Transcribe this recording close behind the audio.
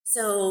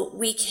So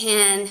we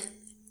can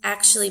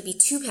actually be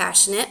too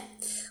passionate,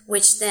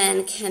 which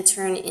then can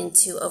turn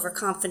into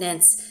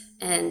overconfidence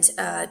and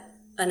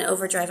an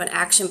overdrive on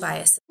action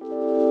bias.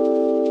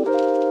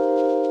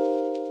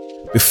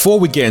 Before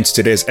we get into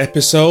today's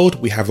episode,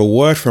 we have a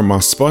word from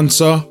our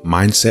sponsor,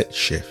 Mindset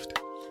Shift.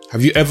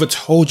 Have you ever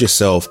told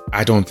yourself,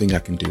 I don't think I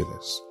can do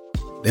this?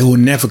 They will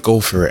never go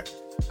for it.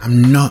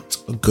 I'm not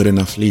a good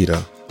enough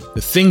leader.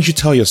 The things you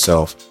tell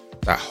yourself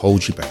that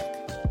hold you back.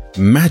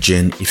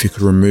 Imagine if you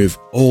could remove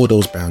all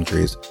those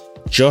boundaries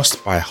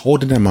just by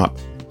holding them up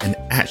and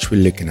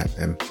actually looking at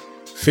them,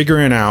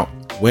 figuring out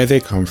where they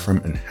come from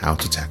and how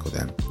to tackle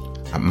them.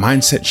 At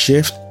Mindset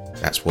Shift,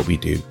 that's what we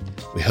do.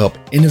 We help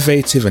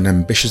innovative and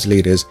ambitious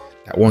leaders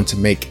that want to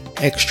make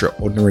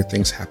extraordinary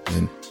things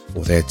happen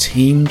for their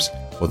teams,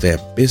 for their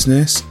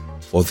business,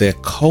 for their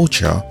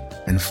culture,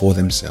 and for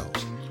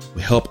themselves.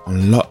 We help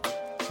unlock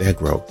their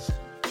growth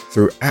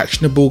through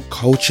actionable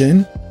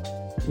coaching,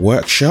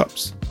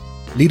 workshops,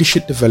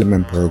 leadership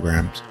development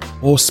programs,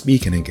 or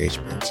speaking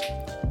engagements.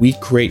 We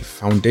create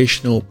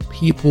foundational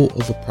people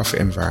over profit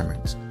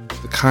environments,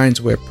 the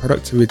kinds where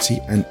productivity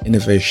and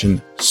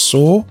innovation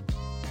soar,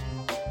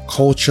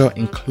 culture,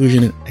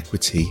 inclusion, and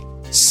equity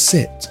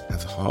sit at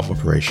the heart of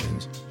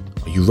operations.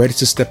 Are you ready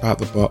to step out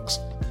the box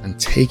and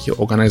take your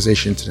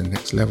organization to the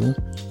next level?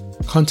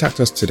 Contact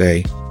us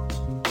today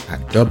at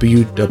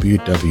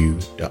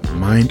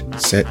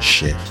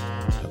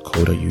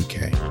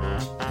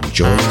www.mindsetshift.co.uk.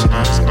 Enjoy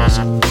today's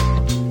episode.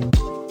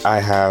 I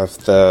have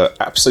the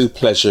absolute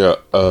pleasure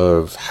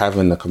of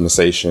having a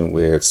conversation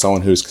with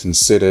someone who's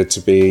considered to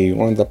be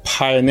one of the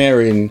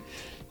pioneering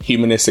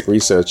humanistic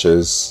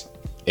researchers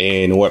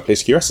in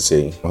workplace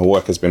curiosity. Her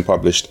work has been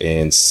published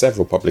in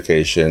several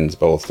publications,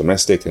 both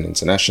domestic and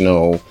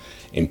international,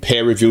 in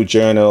peer-reviewed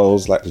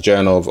journals like the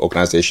Journal of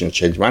Organizational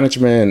Change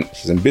Management.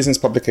 She's in business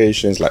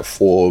publications like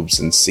Forbes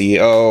and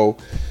CEO.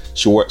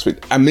 She works with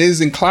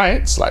amazing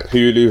clients like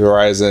Hulu,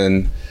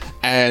 Verizon,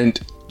 and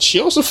she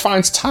also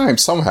finds time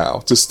somehow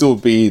to still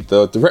be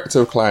the Director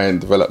of Client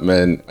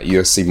Development at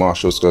USC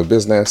Marshall School of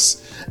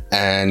Business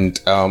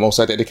and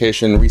also a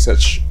Education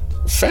Research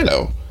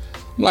Fellow.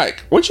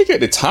 Like, where'd you get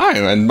the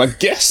time? And my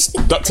guest,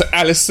 Dr.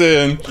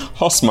 Alison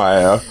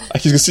Horstmeyer,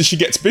 like you can see, she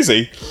gets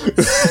busy.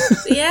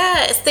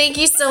 Yes, thank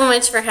you so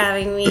much for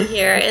having me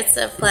here. It's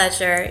a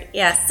pleasure.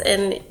 Yes,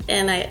 and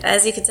I,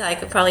 as you can tell, I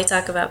could probably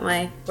talk about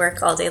my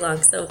work all day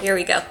long. So here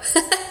we go.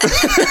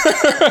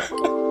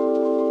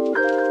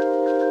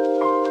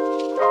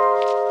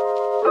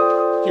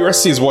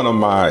 Curiosity is one of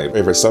my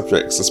favorite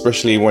subjects,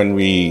 especially when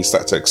we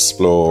start to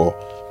explore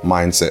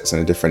mindsets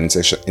and the different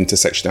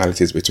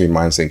intersectionalities between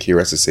mindset and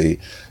curiosity.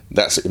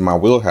 That's in my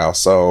wheelhouse.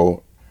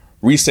 So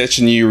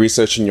researching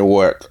your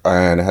work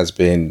has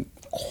been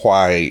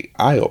quite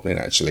eye-opening,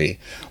 actually.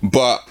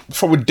 But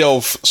before we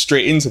delve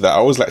straight into that, I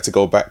always like to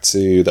go back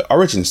to the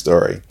origin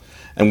story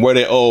and where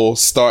it all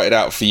started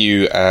out for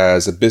you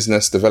as a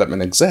business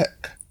development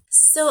exec.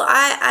 So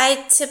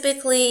I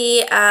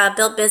typically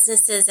built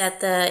businesses at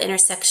the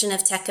intersection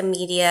of tech and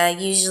media,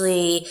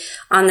 usually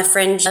on the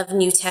fringe of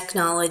new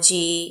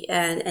technology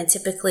and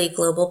typically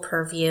global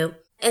purview.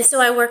 And so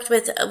I worked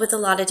with a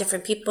lot of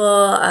different people.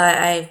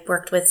 I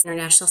worked with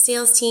international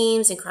sales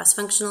teams and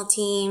cross-functional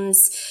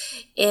teams.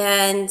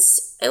 And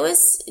it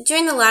was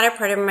during the latter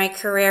part of my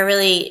career, I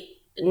really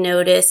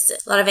noticed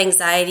a lot of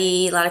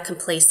anxiety, a lot of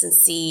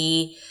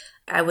complacency.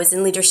 I was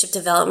in leadership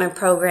development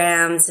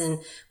programs and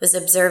was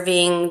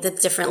observing the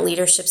different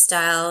leadership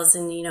styles.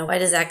 And, why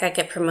does that guy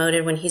get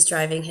promoted when he's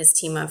driving his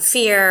team on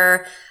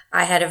fear?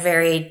 I had a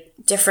very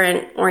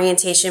different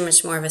orientation,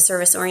 much more of a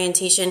service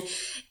orientation.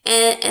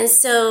 And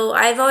so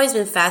I've always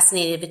been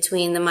fascinated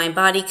between the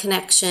mind-body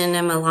connection.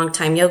 I'm a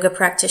longtime yoga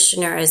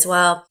practitioner as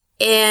well.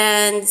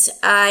 And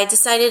I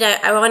decided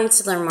I wanted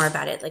to learn more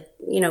about it,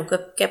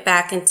 get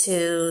back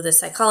into the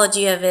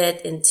psychology of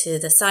it, into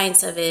the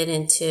science of it,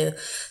 into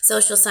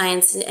social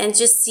science, and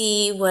just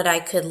see what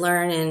I could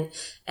learn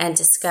and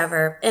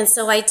discover. And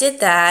so I did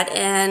that.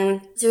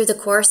 And through the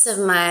course of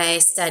my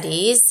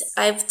studies,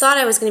 I thought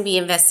I was going to be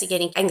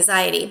investigating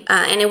anxiety.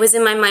 And it was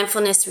in my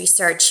mindfulness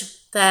research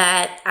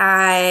that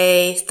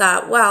I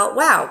thought,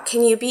 wow,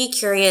 can you be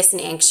curious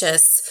and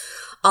anxious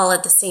all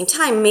at the same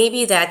time?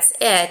 Maybe that's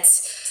it.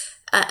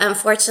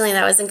 Unfortunately,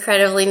 that was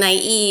incredibly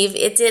naive.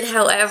 It did,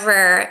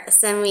 however,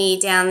 send me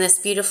down this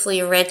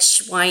beautifully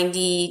rich,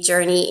 windy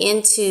journey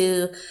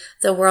into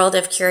the world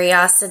of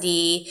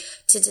curiosity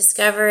to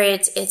discover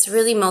it's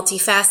really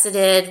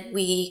multifaceted.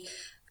 We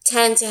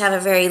tend to have a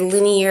very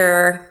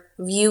linear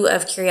view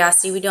of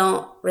curiosity. We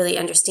don't really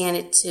understand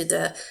it to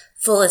the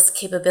fullest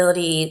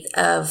capability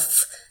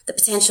of the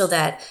potential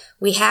that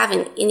we have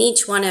in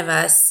each one of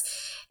us.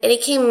 I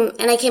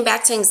came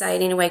back to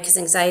anxiety in a way because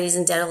anxiety is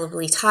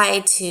indelibly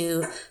tied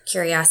to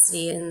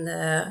curiosity in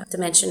the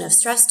dimension of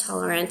stress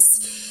tolerance.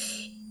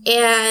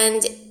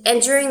 And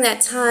during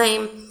that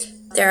time,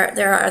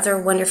 there are other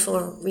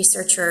wonderful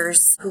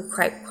researchers who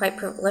are quite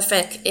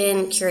prolific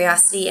in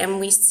curiosity,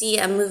 and we see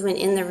a movement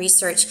in the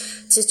research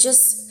to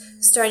just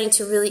starting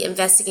to really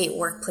investigate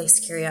workplace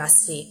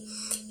curiosity.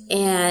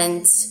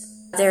 And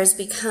there's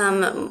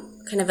become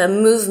kind of a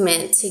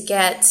movement to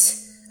get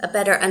a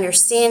better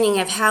understanding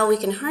of how we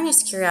can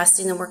harness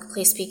curiosity in the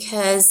workplace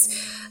because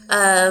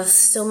of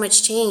so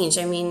much change.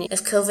 I mean,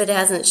 if COVID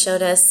hasn't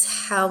showed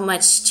us how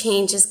much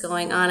change is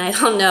going on, I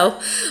don't know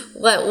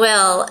what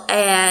will.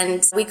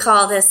 And we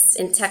call this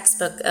in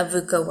textbook a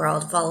VUCA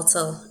world,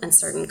 volatile,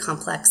 uncertain,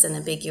 complex, and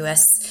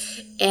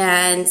ambiguous.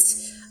 And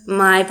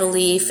my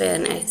belief,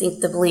 and I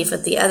think the belief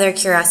of the other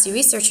curiosity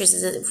researchers,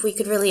 is that if we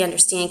could really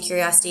understand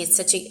curiosity,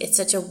 it's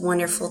such a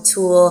wonderful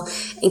tool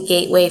and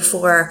gateway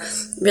for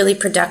really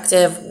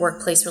productive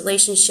workplace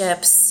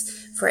relationships,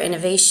 for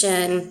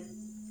innovation,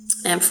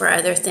 and for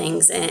other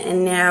things.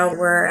 And now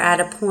we're at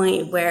a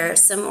point where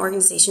some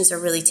organizations are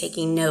really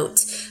taking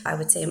note. I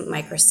would say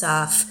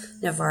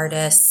Microsoft,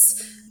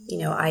 Novartis,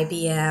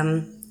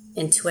 IBM,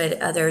 Intuit,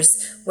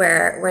 others,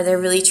 where they're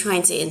really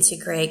trying to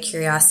integrate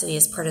curiosity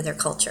as part of their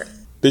culture.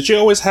 Did you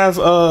always have,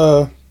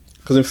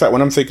 because in fact,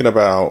 when I'm thinking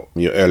about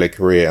your early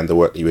career and the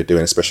work that you were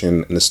doing, especially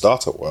in the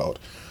startup world,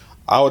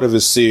 I would have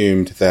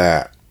assumed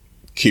that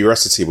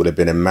curiosity would have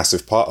been a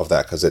massive part of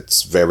that because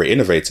it's very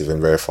innovative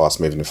and very fast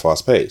moving and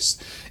fast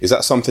paced. Is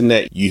that something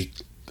that you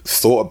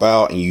thought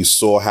about and you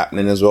saw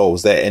happening as well?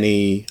 Was there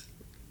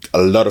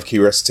a lot of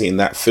curiosity in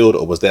that field,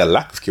 or was there a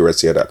lack of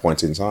curiosity at that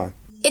point in time?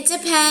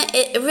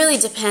 It really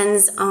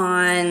depends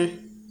on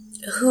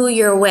who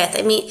you're with.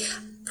 I mean,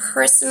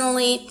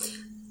 personally,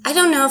 I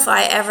don't know if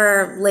I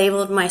ever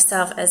labeled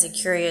myself as a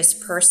curious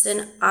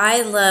person.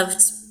 I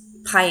loved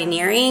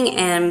pioneering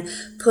and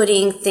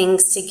putting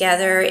things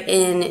together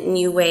in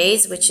new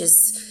ways, which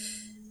is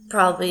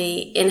probably,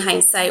 in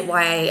hindsight,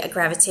 why I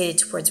gravitated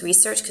towards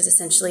research, because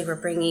essentially we're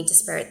bringing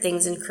disparate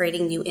things and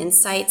creating new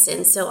insights.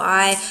 And so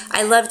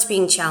I loved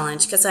being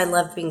challenged because I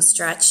loved being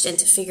stretched, and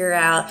to figure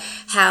out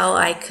how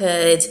I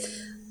could,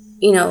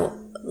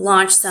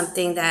 launch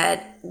something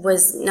that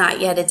was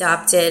not yet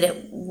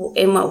adopted.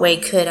 In what way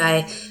could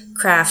I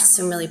craft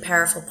some really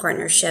powerful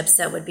partnerships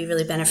that would be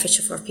really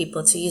beneficial for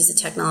people to use the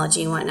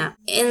technology and whatnot?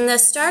 In the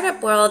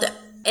startup world,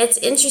 it's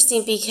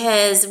interesting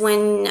because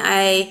when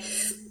I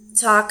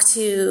talk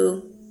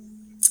to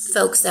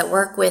folks that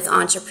work with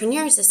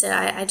entrepreneurs, they said,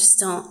 I just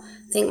don't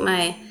think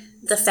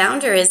the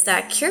founder is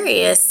that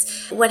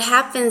curious. What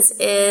happens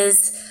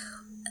is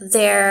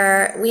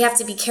we have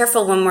to be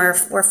careful when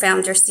we're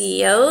founder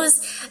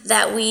CEOs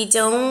that we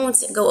don't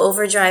go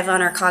overdrive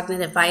on our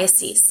cognitive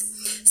biases.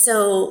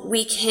 So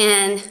we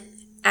can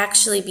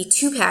actually be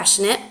too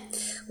passionate,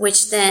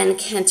 which then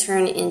can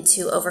turn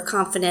into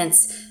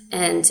overconfidence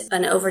and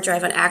an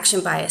overdrive on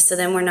action bias. So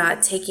then we're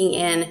not taking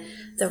in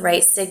the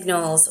right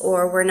signals,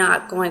 or we're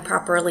not going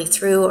properly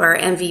through our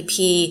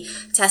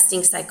MVP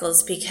testing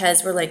cycles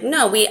because we're like,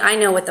 no, I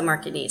know what the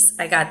market needs.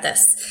 I got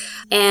this.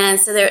 And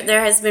so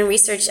there has been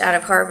research out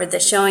of Harvard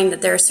that's showing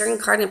that there are certain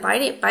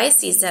cognitive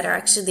biases that are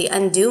actually the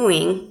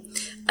undoing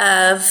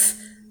of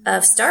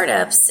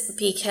startups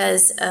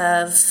because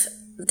of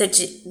the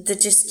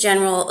just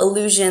general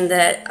illusion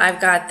that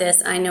I've got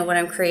this, I know what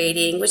I'm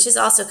creating, which is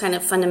also kind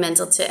of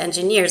fundamental to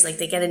engineers. Like,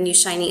 they get a new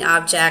shiny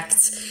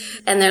object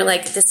and they're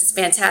like, this is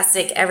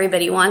fantastic,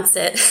 everybody wants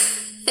it.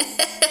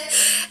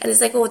 And it's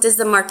like, well, does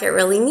the market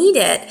really need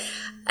it?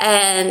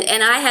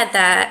 And I had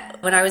that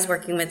when I was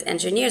working with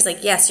engineers,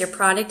 like, yes, your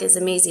product is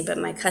amazing, but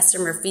my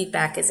customer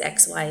feedback is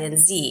X, Y, and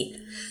Z.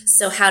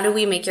 So how do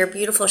we make your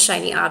beautiful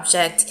shiny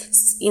object,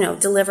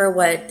 deliver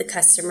what the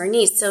customer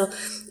needs? So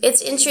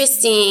it's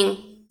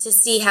interesting to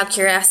see how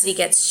curiosity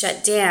gets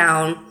shut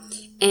down,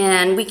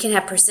 and we can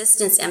have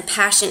persistence and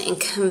passion and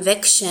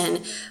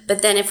conviction.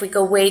 But then if we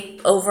go way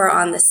over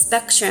on the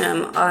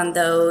spectrum on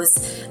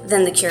those,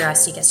 then the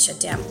curiosity gets shut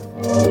down.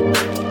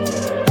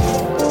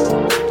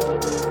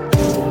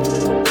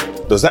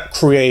 Does that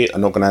create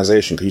an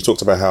organization? Because you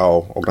talked about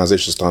how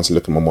organizations are starting to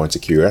look more into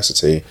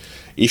curiosity.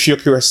 If your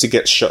curiosity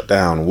gets shut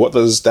down, what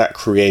does that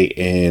create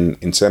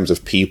in terms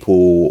of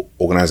people,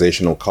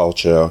 organizational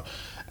culture,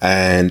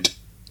 and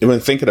even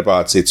thinking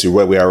about it to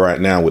where we are right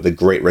now with the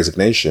Great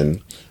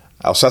Resignation?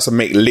 I'll start to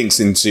make links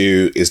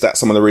into, is that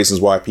some of the reasons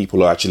why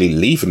people are actually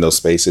leaving those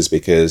spaces,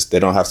 because they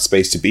don't have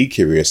space to be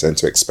curious and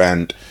to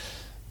expand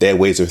their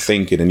ways of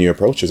thinking and new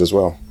approaches as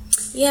well?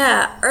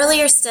 Yeah,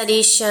 earlier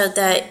studies showed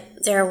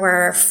that there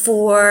were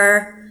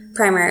 4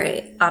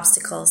 primary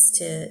obstacles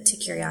to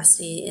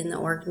curiosity in the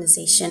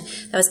organization.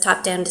 That was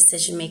top-down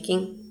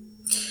decision-making,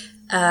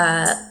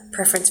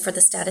 preference for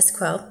the status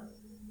quo,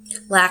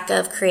 lack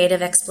of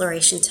creative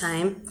exploration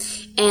time,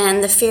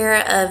 and the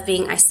fear of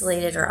being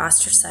isolated or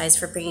ostracized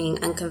for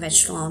bringing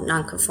unconventional,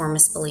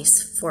 nonconformist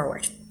beliefs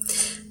forward.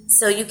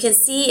 So you can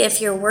see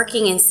if you're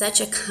working in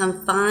such a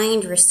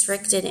confined,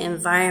 restricted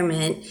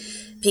environment,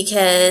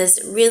 because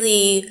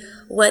really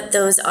what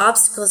those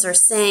obstacles are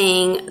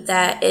saying,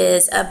 that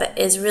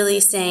is really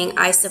saying,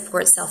 I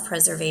support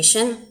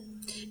self-preservation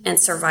and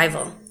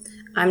survival.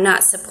 I'm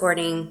not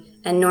supporting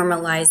and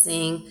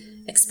normalizing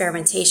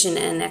experimentation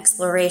and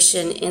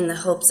exploration in the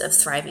hopes of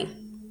thriving.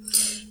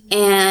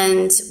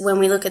 And when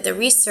we look at the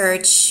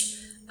research,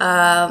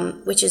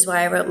 which is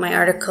why I wrote my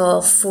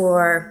article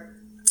for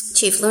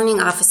Chief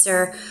Learning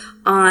Officer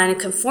on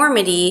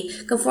conformity,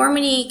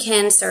 conformity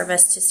can serve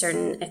us to a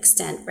certain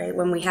extent, right?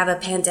 When we have a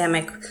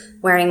pandemic,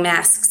 wearing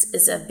masks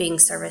is of being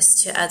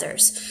service to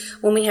others.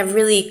 When we have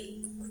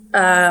really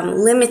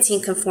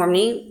limiting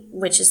conformity,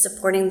 which is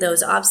supporting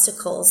those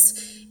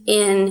obstacles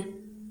in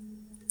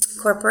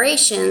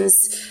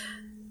corporations,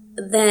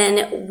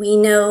 then we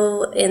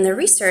know in the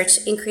research,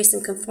 increase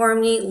in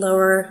conformity,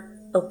 lower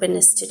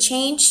openness to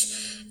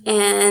change,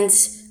 and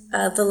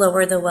the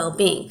lower the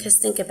well-being. Because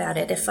think about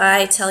it. If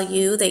I tell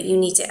you that you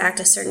need to act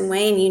a certain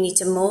way and you need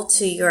to mold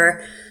to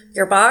your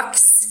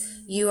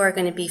box, you are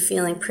going to be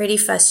feeling pretty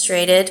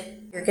frustrated.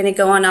 You're going to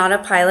go on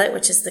autopilot,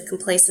 which is the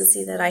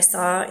complacency that I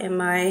saw in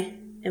my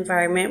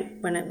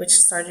environment which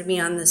started me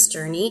on this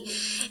journey.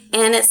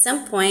 And at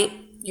some point,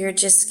 you're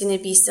just going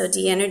to be so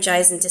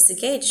de-energized and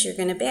disengaged, you're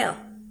going to bail.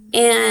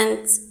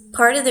 And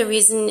part of the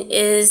reason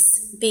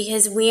is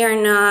because we are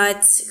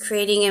not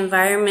creating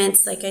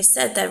environments, like I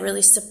said, that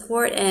really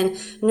support and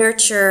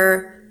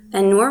nurture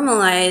and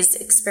normalize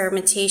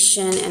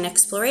experimentation and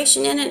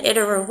exploration in an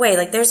iterative way.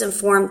 Like there's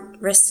informed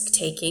risk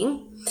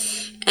taking,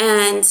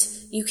 and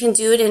you can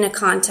do it in a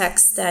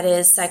context that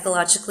is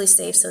psychologically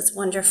safe. So it's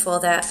wonderful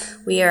that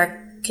we are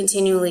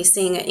continually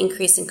seeing an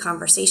increase in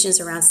conversations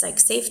around psych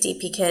safety,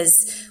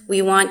 because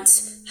we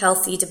want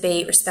healthy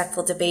debate,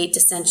 respectful debate,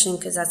 dissension,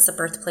 because that's the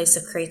birthplace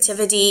of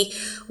creativity.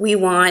 We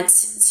want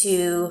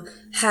to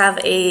have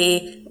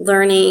a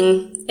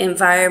learning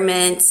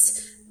environment.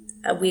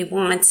 We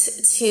want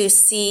to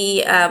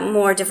see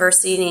more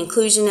diversity and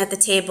inclusion at the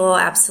table,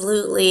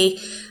 absolutely,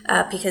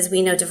 because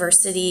we know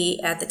diversity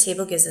at the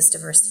table gives us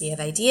diversity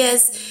of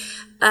ideas.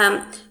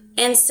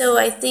 And so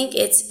I think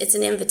it's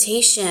an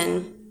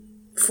invitation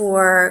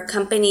for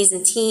companies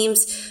and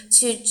teams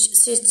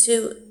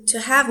to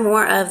have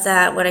more of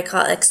that, what I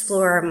call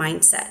explorer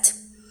mindset.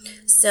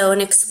 So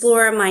an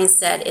explorer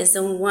mindset is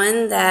the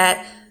one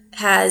that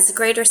has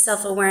greater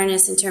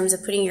self-awareness in terms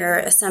of putting your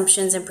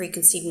assumptions and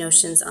preconceived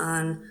notions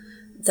on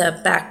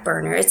the back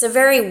burner. It's a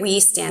very we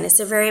stand. It's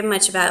a very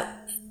much about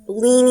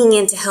leaning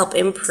in to help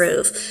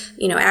improve,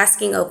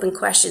 asking open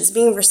questions,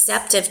 being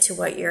receptive to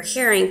what you're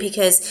hearing,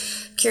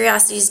 because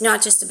curiosity is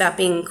not just about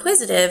being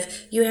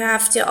inquisitive. You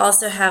have to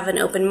also have an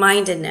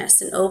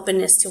open-mindedness, an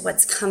openness to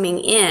what's coming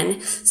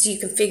in, so you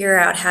can figure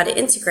out how to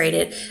integrate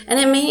it. And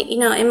it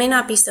may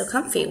not be so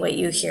comfy what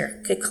you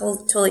hear. It could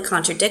totally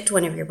contradict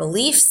one of your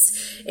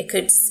beliefs. It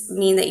could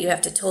mean that you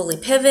have to totally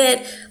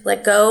pivot,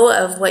 let go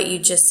of what you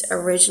just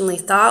originally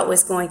thought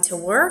was going to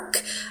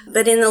work.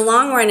 But in the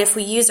long run, if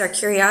we use our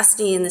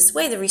curiosity in this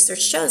way, the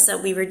research shows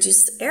that we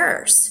reduce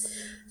errors.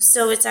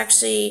 So it's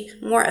actually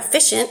more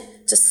efficient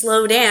to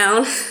slow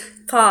down,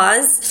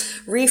 pause,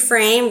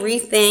 reframe,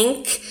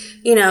 rethink,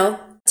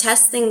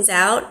 test things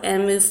out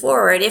and move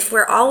forward. If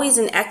we're always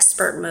in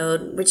expert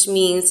mode, which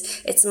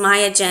means it's my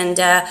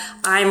agenda,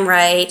 I'm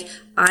right,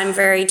 I'm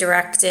very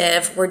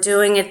directive, we're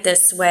doing it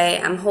this way,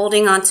 I'm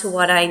holding on to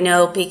what I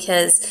know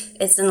because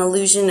it's an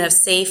illusion of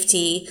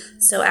safety,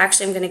 so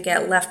actually I'm going to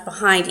get left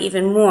behind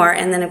even more,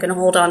 and then I'm going to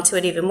hold on to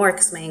it even more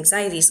because my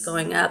anxiety is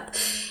going up.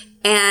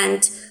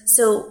 And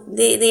so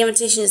the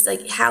invitation is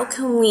like, how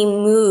can we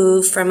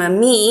move from a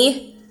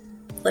me,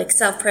 like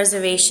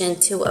self-preservation,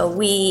 to a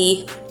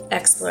we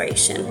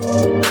exploration?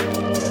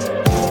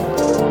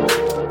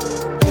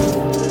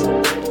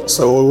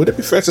 So would it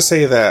be fair to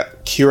say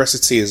that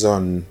curiosity is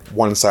on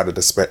one side of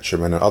the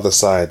spectrum, and on the other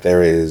side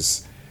there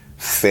is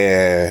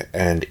fear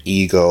and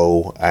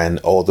ego and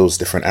all those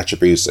different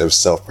attributes of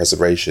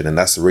self-preservation, and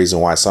that's the reason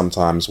why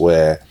sometimes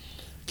where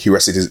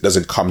curiosity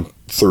doesn't come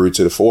through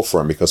to the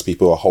forefront, because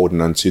people are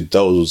holding on to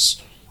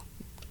those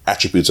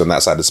attributes on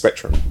that side of the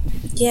spectrum?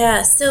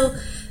 Yeah, so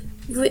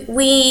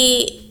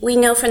we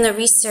know from the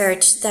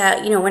research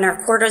that when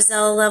our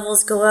cortisol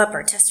levels go up,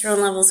 our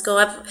testosterone levels go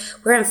up,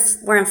 we're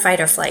in fight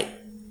or flight,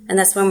 and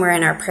that's when we're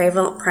in our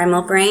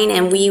primal brain,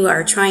 and we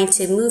are trying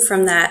to move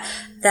from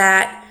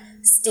that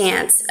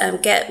stance,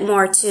 get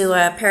more to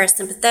a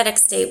parasympathetic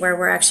state where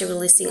we're actually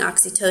releasing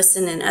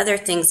oxytocin and other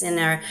things in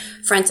our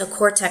frontal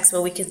cortex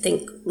where we can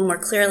think more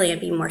clearly and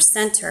be more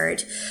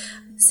centered.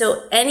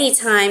 So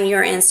anytime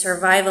you're in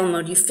survival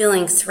mode, you're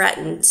feeling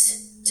threatened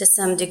to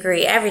some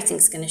degree,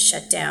 everything's going to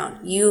shut down.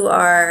 You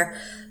are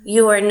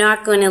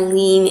not going to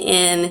lean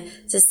in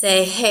to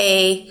say,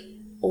 hey,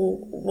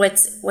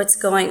 what's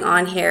going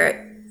on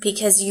here?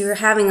 Because you're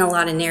having a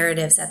lot of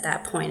narratives at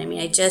that point. I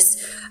mean, I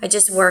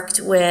just worked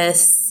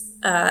with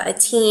a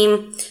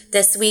team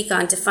this week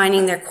on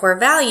defining their core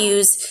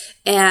values,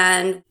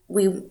 and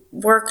we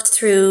worked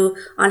through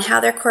on how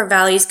their core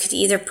values could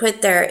either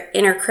put their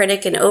inner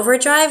critic in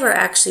overdrive or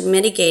actually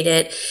mitigate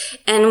it.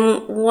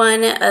 And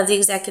one of the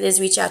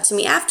executives reached out to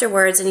me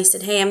afterwards, and he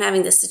said, hey, I'm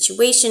having this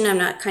situation. I'm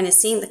not kind of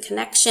seeing the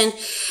connection.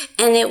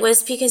 And it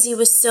was because he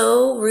was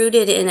so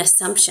rooted in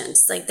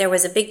assumptions. Like there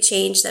was a big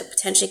change that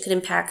potentially could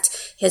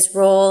impact his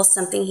role,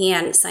 something he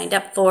hadn't signed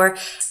up for.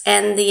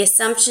 And the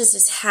assumptions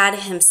just had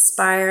him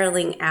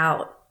spiraling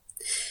out.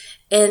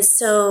 And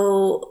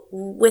so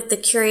with the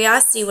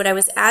curiosity, what I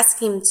was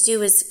asking him to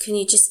do is, can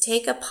you just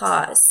take a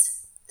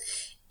pause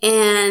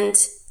and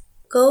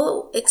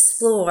go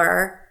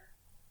explore,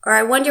 or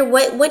I wonder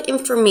what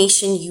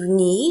information you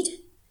need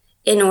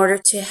in order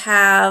to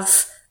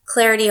have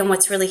clarity on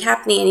what's really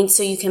happening, and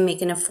so you can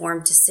make an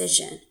informed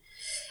decision.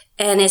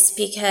 And it's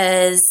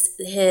because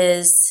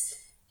his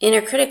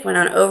inner critic went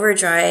on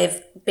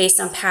overdrive based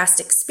on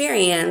past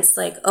experience,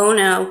 like, oh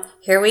no,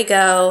 here we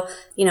go.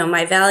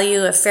 My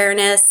value of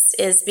fairness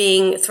is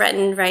being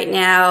threatened right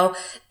now,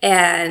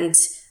 and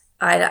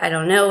I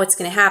don't know what's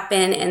going to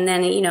happen. And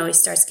then, he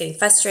starts getting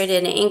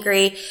frustrated and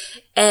angry.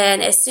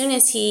 And as soon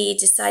as he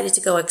decided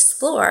to go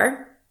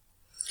explore,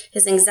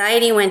 his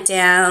anxiety went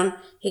down.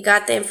 He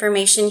got the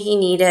information he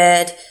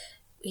needed.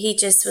 He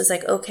just was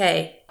like,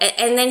 okay.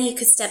 And then he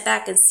could step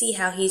back and see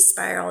how he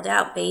spiraled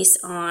out based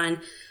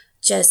on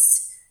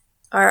just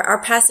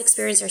our past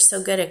experience are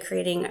so good at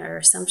creating our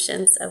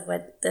assumptions of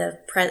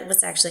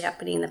what's actually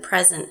happening in the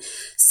present.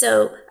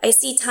 So I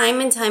see time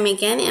and time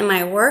again in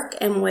my work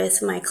and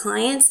with my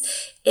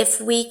clients, if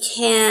we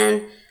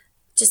can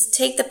just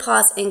take the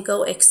pause and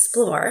go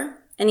explore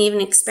and even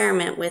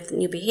experiment with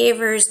new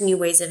behaviors, new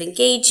ways of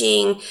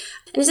engaging.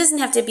 And it doesn't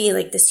have to be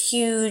like this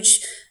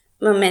huge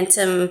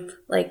momentum,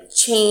 like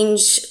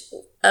change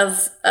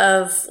of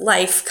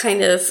life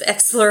kind of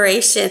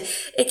exploration.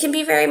 It can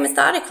be very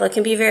methodical. It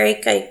can be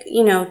very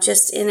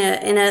just in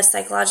a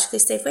psychologically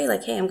safe way.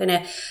 Like, hey, I'm going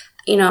to,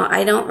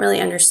 I don't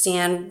really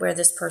understand where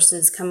this person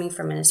is coming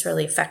from and it's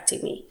really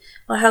affecting me.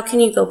 Well, how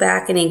can you go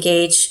back and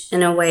engage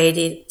in a way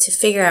to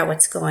figure out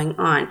what's going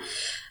on?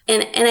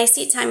 And I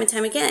see it time and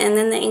time again. And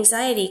then the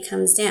anxiety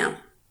comes down.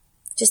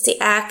 Just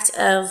the act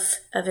of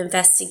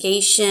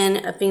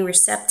investigation, of being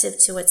receptive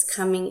to what's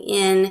coming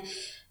in.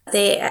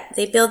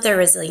 They build their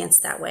resilience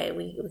that way.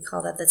 We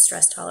call that the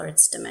stress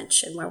tolerance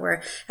dimension, where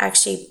we're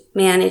actually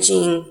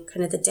managing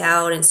kind of the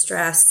doubt and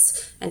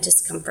stress and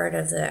discomfort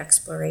of the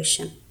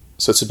exploration.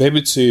 So to be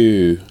able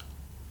to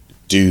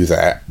do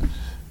that,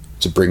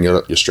 to bring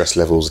your stress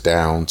levels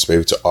down, to be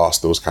able to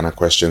ask those kind of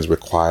questions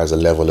requires a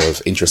level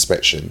of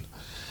introspection.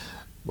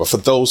 But for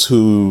those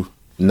who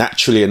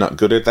naturally are not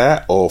good at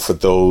that, or for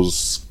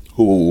those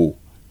who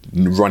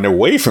run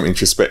away from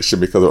introspection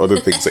because of other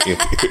things that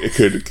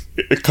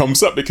it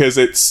comes up, because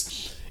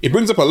it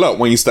brings up a lot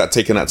when you start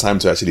taking that time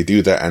to actually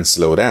do that and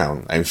slow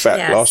down. In fact,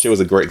 yes. Last year was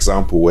a great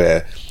example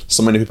where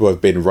so many people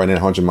have been running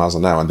 100 miles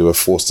an hour and they were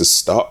forced to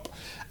stop,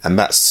 and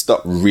that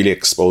stop really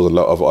exposed a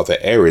lot of other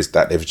areas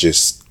that they've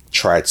just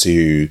tried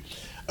to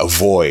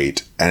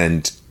avoid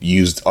and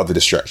used other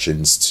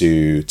distractions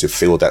to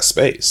fill that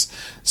space.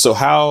 So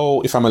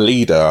how, if I'm a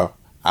leader,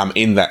 I'm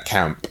in that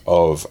camp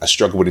of I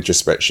struggle with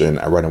introspection,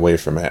 I run away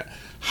from it,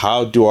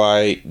 how do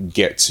I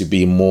get to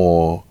be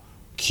more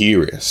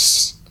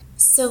curious?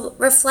 So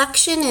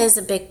reflection is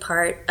a big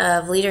part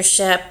of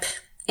leadership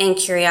and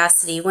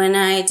curiosity. When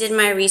I did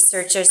my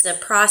research, there's a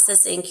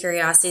process in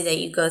curiosity that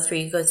you go through.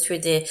 You go through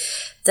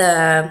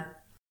the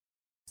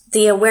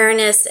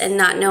awareness and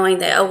not knowing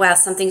that, oh, wow,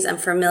 something's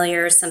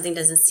unfamiliar, something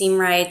doesn't seem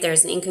right,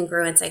 there's an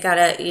incongruence.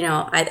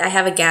 I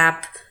have a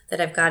gap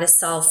that I've got to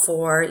solve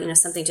for,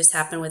 something just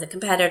happened with a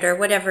competitor,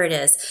 whatever it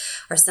is,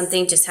 or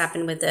something just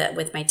happened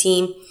with my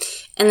team.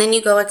 And then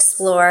you go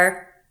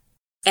explore.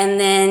 And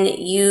then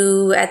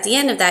at the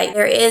end of that,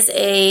 there is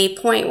a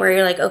point where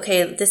you're like,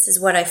 okay, this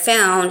is what I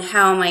found.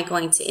 How am I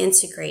going to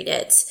integrate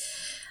it?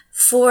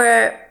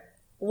 For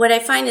what I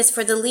find is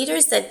for the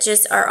leaders that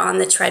just are on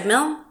the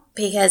treadmill,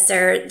 because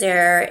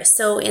they're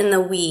so in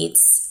the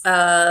weeds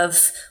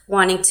of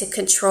wanting to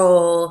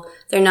control,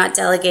 they're not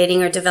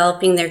delegating or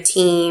developing their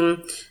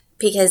team,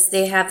 because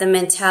they have the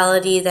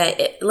mentality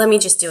that let me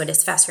just do it.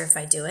 It's faster if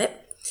I do it.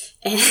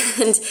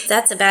 And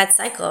that's a bad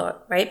cycle,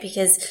 right?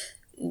 Because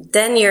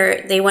then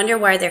they wonder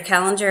why their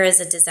calendar is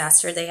a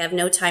disaster. They have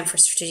no time for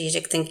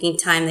strategic thinking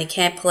time. They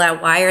can't pull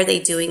out why are they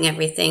doing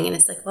everything. And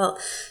it's like, well,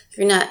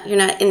 you're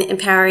not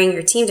empowering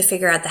your team to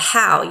figure out the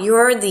how.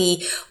 You're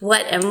the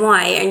what and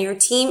why, and your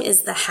team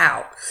is the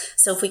how.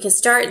 So if we can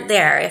start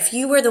there, if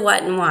you were the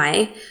what and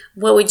why,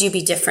 what would you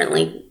be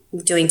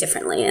doing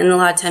differently? And a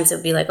lot of times it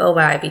would be like, oh,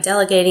 wow, I'd be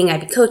delegating,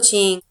 I'd be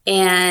coaching.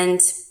 And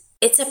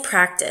it's a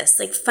practice.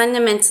 Like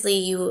fundamentally,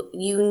 you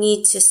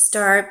need to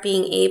start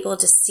being able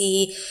to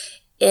see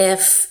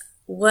if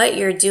what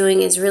you're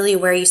doing is really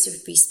where you should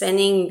be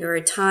spending your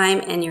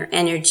time and your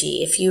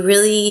energy. If you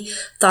really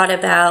thought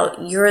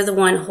about you're the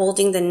one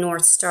holding the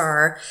North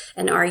Star,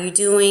 and are you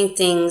doing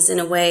things in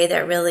a way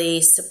that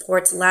really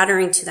supports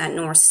laddering to that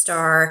North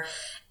Star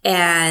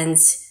and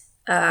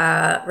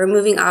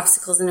removing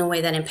obstacles in a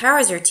way that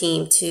empowers your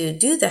team to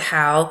do the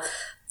how,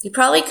 you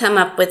probably come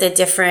up with a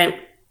different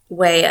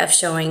way of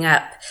showing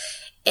up.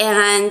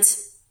 And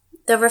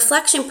the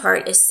reflection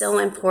part is so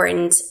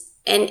important.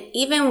 And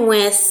even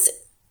with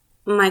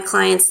my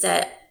clients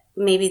that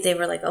maybe they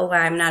were like, oh, wow,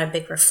 I'm not a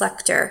big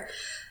reflector,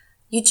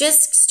 you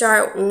just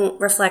start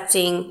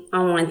reflecting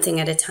on one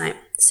thing at a time.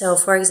 So,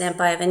 for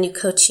example, I have a new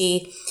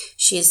coachee.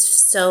 She's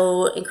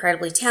so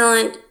incredibly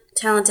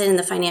talented in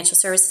the financial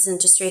services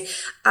industry.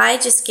 I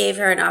just gave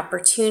her an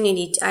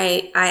opportunity.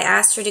 I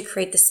asked her to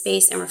create the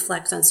space and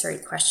reflect on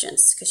certain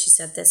questions because she's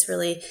at this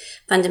really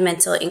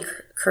fundamental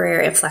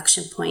career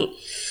inflection point.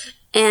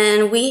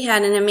 And we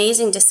had an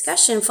amazing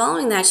discussion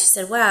following that. She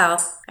said, wow,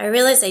 I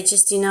realize I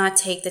just do not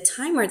take the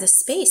time or the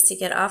space to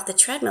get off the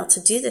treadmill to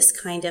do this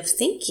kind of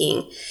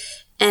thinking.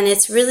 And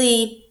it's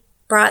really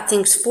brought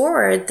things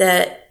forward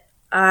that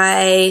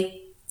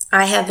I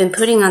have been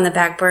putting on the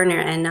back burner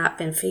and not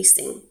been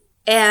facing.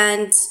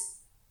 And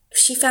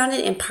she found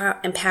it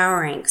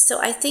empowering. So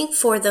I think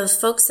for those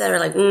folks that are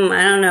like, I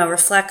don't know,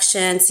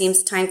 reflection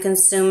seems time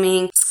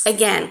consuming.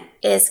 Again,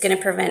 it's going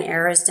to prevent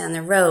errors down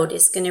the road.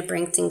 It's going to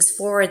bring things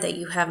forward that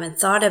you haven't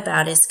thought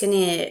about. It's going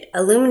to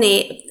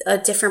illuminate a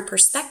different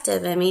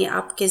perspective. I mean,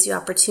 it gives you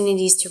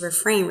opportunities to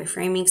reframe.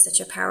 Reframing is such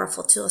a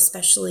powerful tool,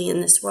 especially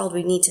in this world.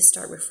 We need to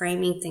start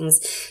reframing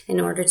things in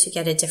order to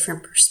get a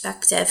different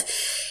perspective.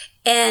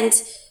 And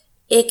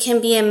it can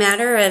be a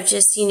matter of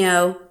just, in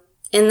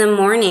the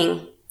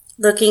morning,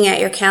 looking at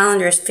your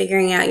calendars,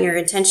 figuring out your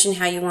intention,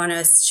 how you want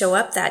to show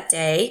up that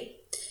day.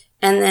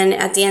 And then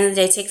at the end of the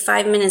day, take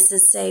 5 minutes to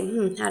say,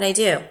 how'd I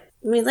do?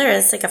 I mean, literally,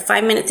 it's like a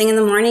 5-minute thing in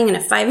the morning and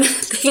a 5-minute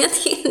thing at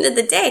the end of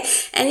the day.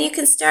 And you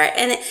can start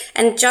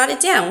and jot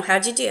it down.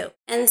 How'd you do?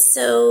 And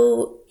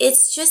so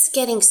it's just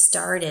getting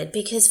started,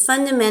 because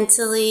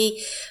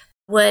fundamentally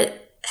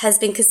what has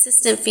been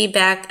consistent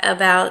feedback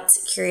about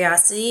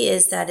curiosity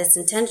is that it's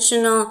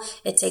intentional,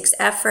 it takes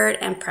effort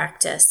and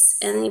practice,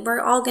 and we're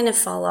all going to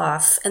fall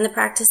off, and the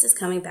practice is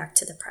coming back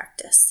to the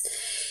practice.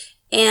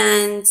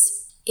 And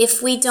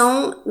if we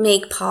don't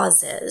make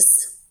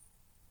pauses,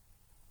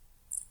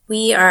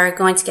 we are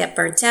going to get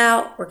burnt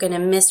out. We're going to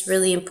miss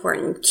really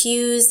important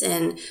cues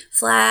and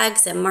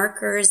flags and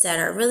markers that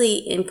are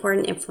really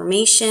important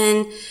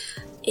information.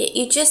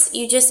 You just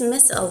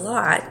miss a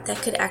lot that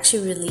could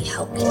actually really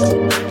help you.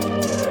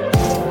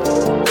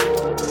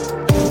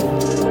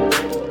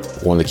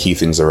 One of the key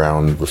things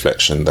around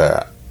reflection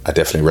that I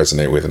definitely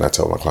resonate with, and I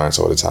tell my clients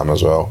all the time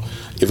as well,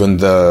 even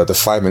the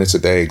 5 minutes a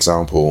day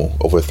example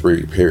over a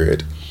 3-week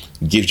period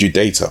gives you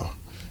data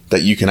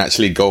that you can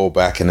actually go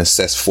back and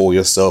assess for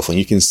yourself, and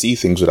you can see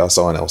things without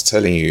someone else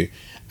telling you.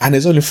 And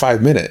it's only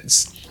 5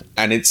 minutes.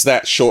 And it's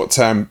that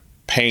short-term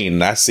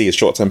pain. I see a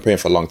short-term pain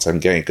for a long-term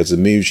gain, because it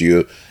moves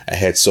you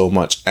ahead so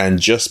much. And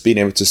just being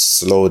able to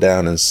slow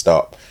down and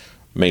stop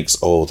makes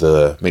all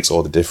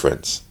the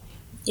difference.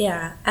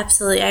 Yeah,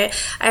 absolutely.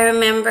 I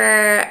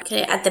remember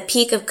at the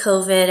peak of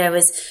COVID, I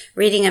was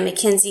reading a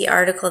McKinsey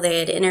article. They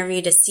had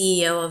interviewed a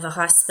CEO of a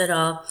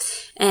hospital,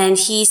 and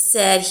he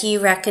said he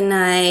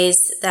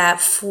recognized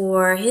that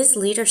for his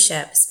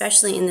leadership,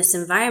 especially in this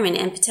environment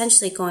and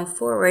potentially going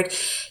forward,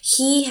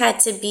 he had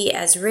to be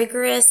as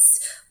rigorous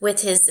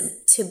with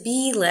his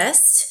to-be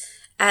list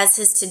as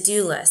his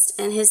to-do list.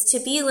 And his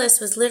to-be list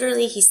was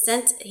literally, he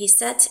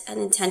set an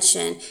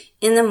intention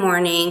in the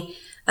morning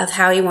of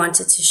how he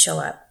wanted to show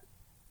up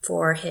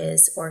for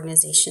his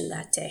organization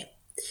that day.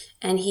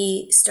 And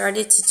he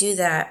started to do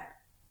that,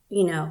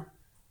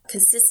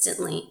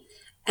 consistently.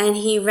 And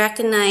he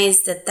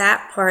recognized that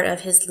that part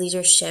of his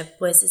leadership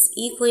was as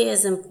equally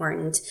as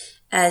important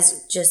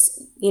as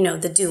just,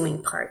 the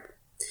doing part.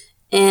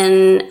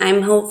 And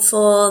I'm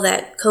hopeful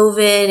that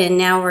COVID, and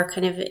now we're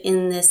kind of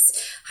in this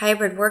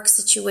hybrid work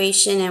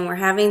situation, and we're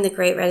having the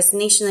great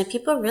resignation, that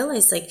people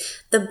realize like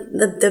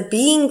the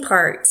being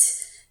part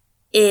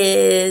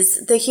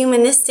is the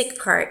humanistic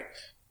part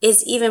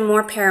is even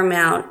more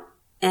paramount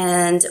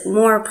and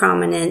more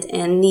prominent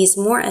and needs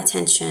more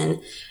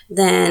attention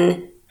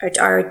than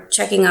our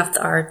checking off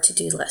our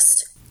to-do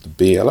list.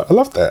 I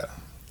love that.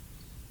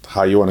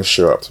 How you want to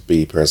show up to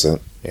be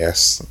present.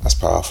 Yes, that's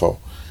powerful.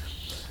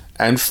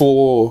 And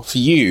for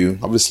you,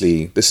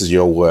 obviously, this is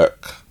your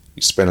work.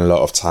 You spend a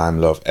lot of time,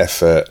 a lot of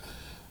effort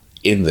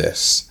in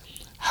this.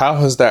 How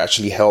has that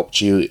actually helped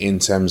you in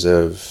terms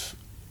of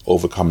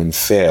overcoming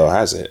fear, or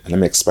has it? And let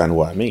me expand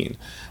what I mean.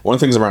 One of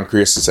the things around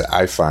curiosity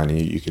I find, and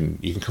you can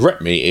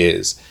correct me,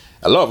 is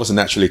a lot of us are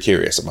naturally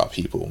curious about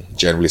people,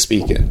 generally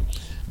speaking.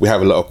 We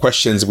have a lot of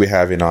questions we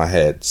have in our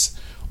heads,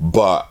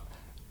 but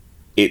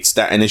it's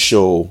that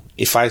initial,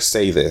 if I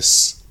say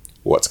this,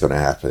 what's going to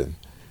happen?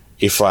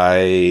 If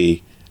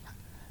I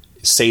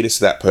say this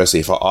to that person,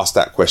 if I ask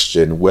that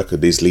question, where could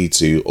this lead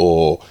to?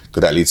 Or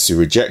could that lead to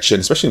rejection,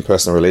 especially in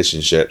personal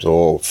relationships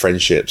or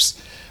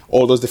friendships?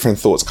 All those different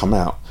thoughts come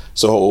out.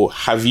 So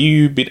have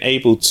you been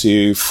able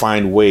to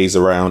find ways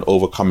around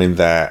overcoming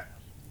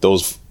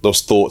those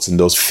thoughts and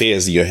those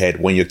fears in your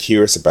head when you're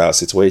curious about a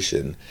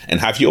situation?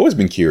 And have you always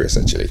been curious,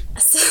 actually?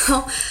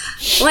 So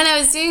when I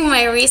was doing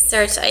my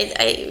research,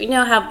 I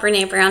know how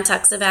Brene Brown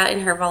talks about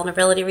in her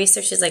vulnerability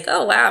research. She's like,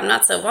 oh, wow, I'm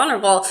not so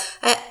vulnerable.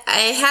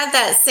 I had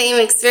that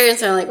same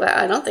experience where I'm like,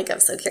 wow, I don't think I'm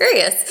so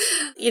curious.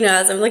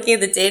 As I'm looking at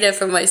the data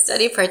from my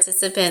study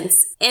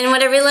participants. And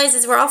what I realized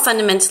is we're all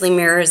fundamentally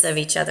mirrors of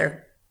each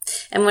other.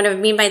 And what I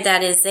mean by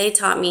that is they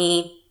taught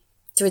me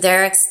through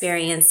their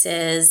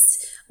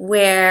experiences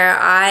where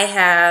I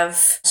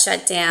have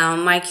shut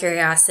down my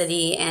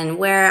curiosity and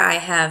where I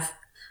have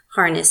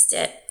harnessed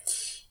it.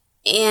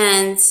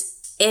 And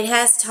it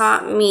has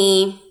taught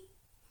me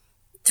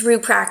through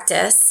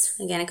practice,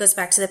 again, it goes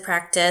back to the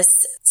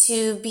practice,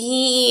 to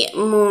be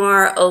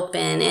more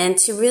open and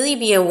to really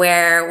be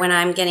aware when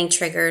I'm getting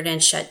triggered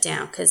and shut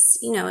down. Because,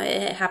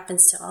 it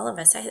happens to all of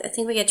us. I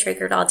think we get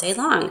triggered all day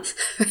long,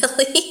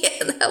 really.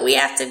 We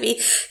have to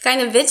be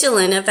kind of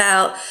vigilant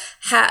about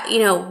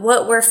how,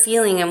 what we're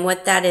feeling and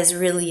what that is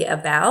really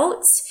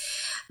about.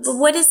 But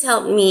what has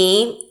helped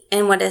me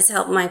and what has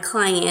helped my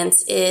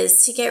clients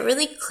is to get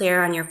really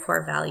clear on your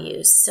core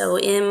values. So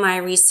in my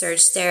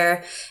research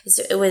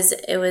it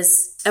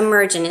was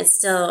emergent. It's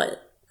still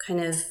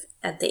kind of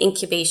at the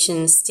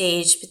incubation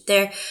stage, but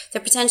there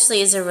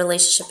potentially is a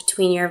relationship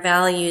between your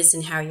values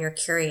and how you're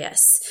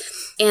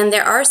curious. And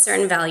there are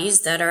certain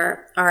values that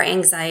are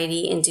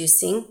anxiety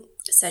inducing,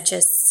 such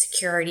as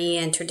security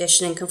and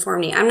tradition and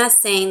conformity. I'm not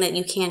saying that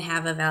you can't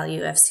have a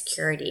value of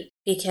security,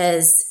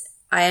 because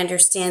I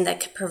understand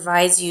that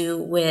provides you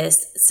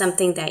with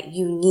something that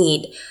you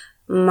need.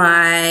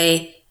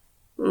 My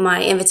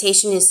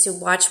invitation is to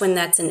watch when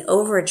that's in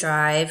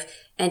overdrive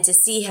and to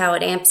see how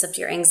it amps up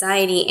your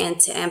anxiety and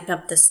to amp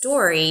up the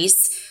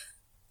stories.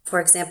 For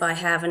example, I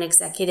have an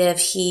executive.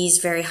 He's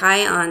very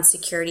high on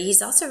security.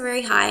 He's also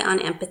very high on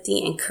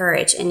empathy and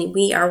courage. And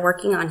we are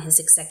working on his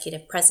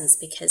executive presence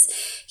because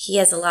he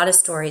has a lot of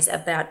stories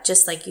about,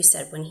 just like you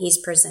said, when he's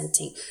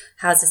presenting,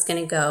 how's this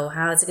going to go?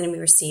 How is it going to be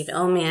received?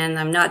 Oh man,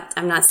 I'm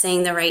not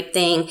saying the right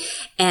thing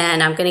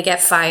and I'm going to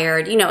get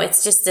fired.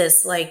 It's just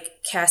this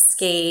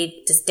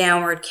cascade, this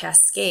downward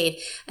cascade,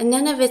 and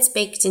none of it's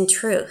baked in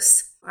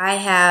truth. I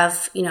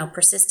have,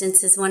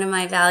 persistence is one of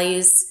my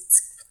values.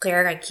 It's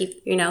clear. I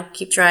keep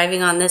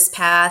driving on this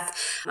path.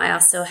 I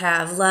also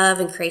have love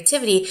and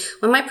creativity.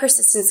 When my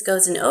persistence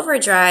goes in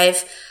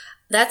overdrive,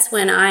 that's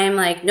when I'm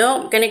like,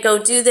 nope, I'm going to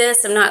go do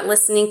this. I'm not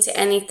listening to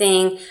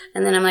anything.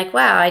 And then I'm like,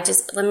 wow,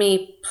 let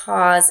me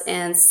pause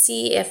and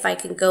see if I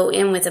can go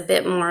in with a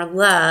bit more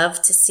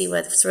love to see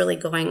what's really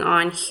going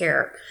on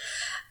here.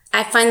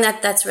 I find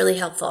that that's really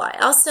helpful. I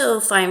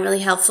also find really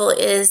helpful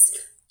is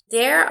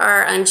there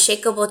are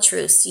unshakable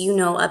truths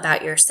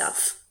about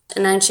yourself.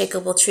 An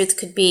unshakable truth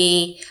could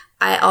be,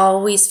 I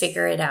always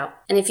figure it out.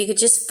 And if you could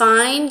just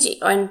find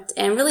and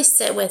really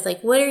sit with,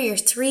 what are your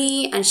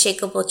 3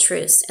 unshakable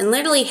truths, and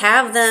literally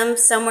have them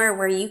somewhere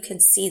where you can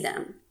see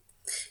them.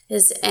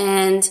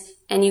 And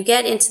you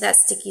get into that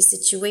sticky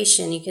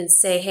situation, you can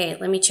say, hey,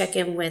 let me check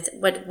in with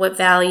what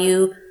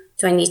value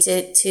do I need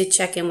to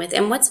check in with,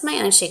 and what's my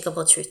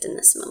unshakable truth in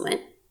this moment.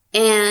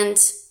 And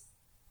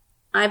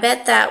I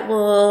bet that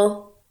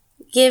will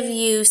give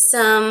you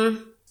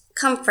some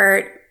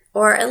comfort,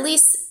 or at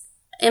least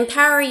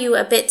empower you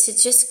a bit to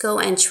just go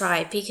and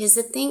try. Because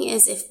the thing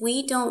is, if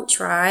we don't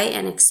try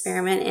and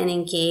experiment and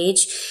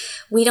engage,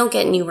 we don't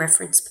get new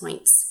reference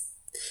points.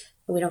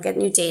 We don't get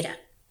new data.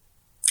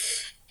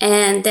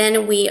 And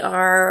then we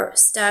are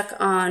stuck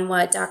on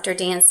what Dr.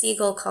 Dan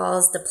Siegel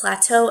calls the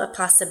plateau of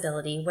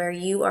possibility, where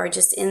you are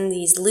just in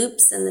these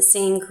loops and the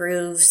same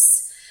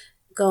grooves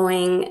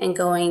going and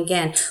going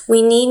again.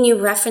 We need new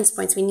reference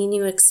points. We need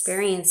new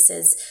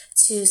experiences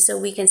so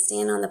we can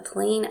stand on the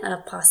plane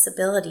of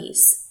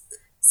possibilities.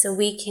 So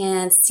we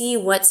can see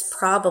what's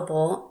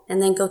probable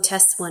and then go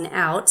test one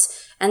out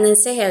and then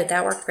say, hey,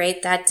 that worked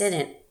great, that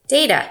didn't.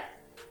 Data.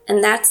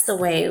 And that's the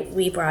way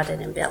we brought it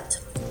and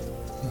built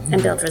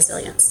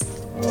resilience.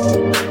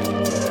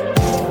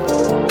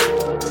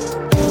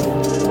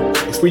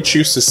 If we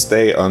choose to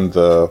stay on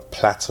the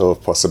plateau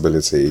of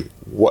possibility,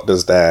 what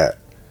does that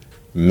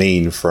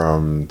mean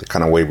from the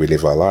kind of way we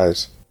live our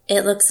lives?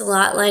 It looks a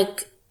lot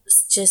like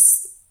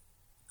just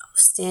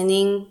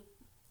standing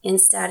in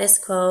status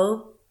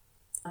quo,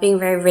 being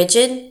very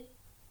rigid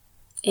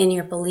in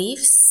your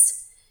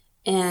beliefs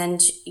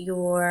and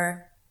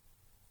your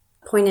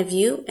point of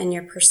view and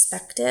your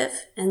perspective.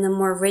 And the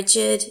more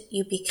rigid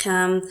you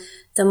become,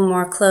 the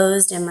more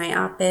closed and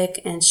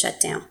myopic and shut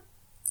down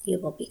you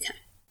will become.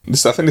 I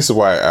think this is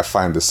why I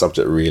find this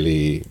subject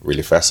really,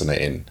 really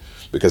fascinating,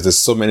 because there's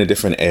so many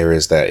different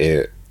areas that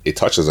it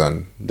touches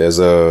on. There's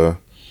a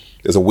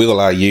wheel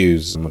I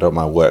use about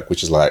my work,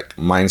 which is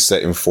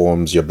mindset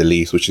informs your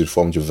beliefs, which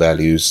informs your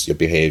values, your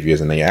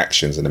behaviors, and then your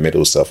actions. In the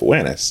middle,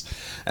 self-awareness.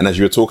 And as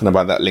you were talking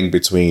about that link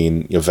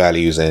between your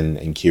values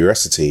and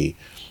curiosity,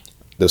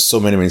 there's so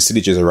many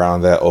stages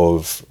around that,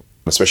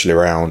 especially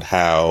around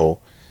how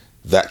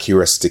that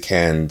curiosity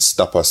can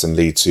stop us and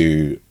lead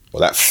to, or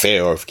that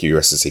fear of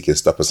curiosity can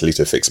stop us and lead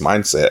to a fixed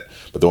mindset.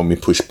 But then when we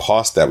push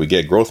past that, we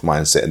get growth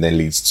mindset, and then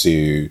leads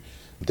to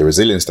the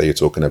resilience that you're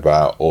talking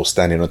about, or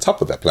standing on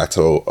top of that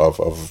plateau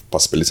of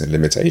possibility and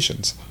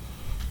limitations.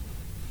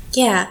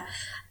 Yeah.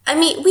 I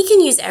mean, we can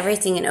use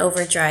everything in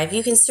overdrive.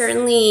 You can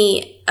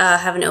certainly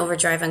have an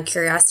overdrive on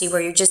curiosity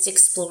where you're just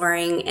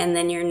exploring and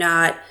then you're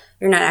not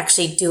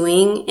actually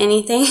doing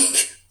anything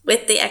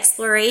with the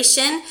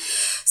exploration.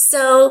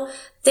 So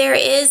there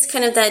is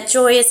kind of that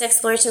joyous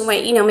exploration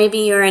where, maybe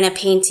you're in a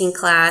painting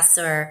class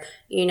or,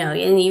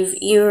 and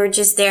you're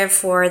just there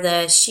for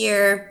the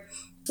sheer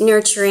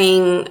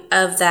nurturing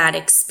of that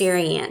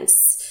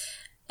experience.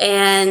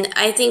 And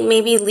I think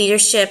maybe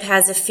leadership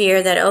has a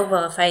fear that, oh,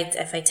 well,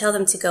 if I tell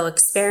them to go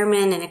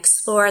experiment and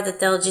explore, that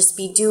they'll just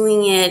be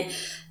doing it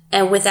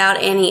and without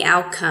any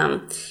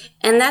outcome.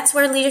 And that's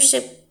where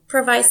leadership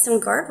provides some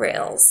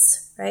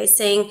guardrails, right?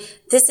 Saying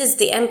this is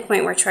the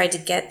endpoint we're trying to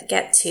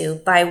get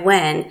to by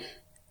when.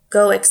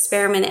 Go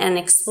experiment and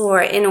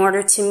explore in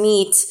order to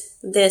meet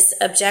this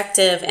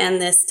objective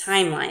and this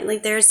timeline.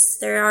 Like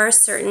there are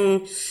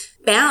certain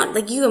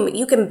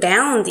you can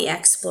bound the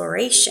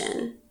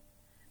exploration.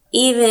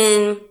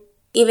 Even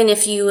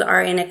if you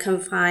are in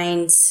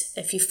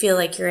if you feel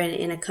like you're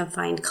in a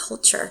confined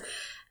culture,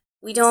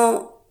 we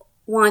don't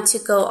want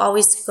to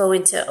always go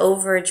into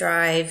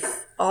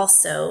overdrive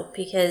also,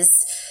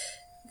 because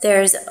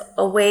there's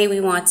a way we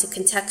want to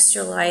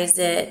contextualize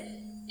it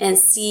and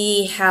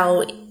see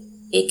how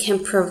it can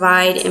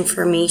provide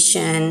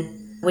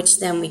information, which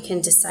then we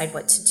can decide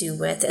what to do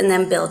with and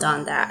then build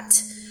on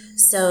that.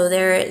 So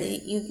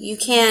you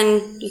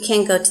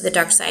can go to the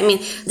dark side. I mean,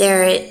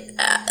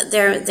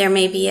 there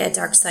may be a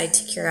dark side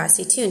to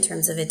curiosity too, in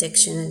terms of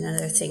addiction and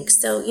other things.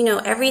 So,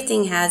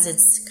 everything has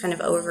its kind of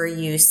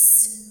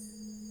overuse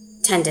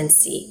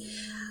tendency.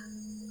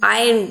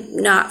 I'm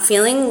not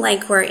feeling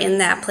like we're in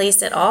that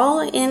place at all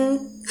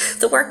in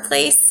the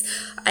workplace.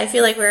 I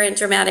feel like we're in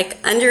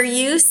dramatic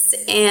underuse,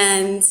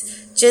 and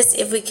just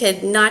if we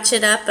could notch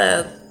it up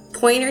a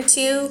point or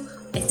two,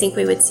 I think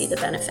we would see the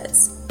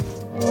benefits.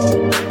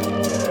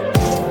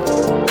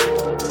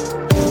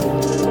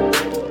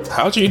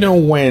 How do you know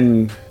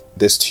when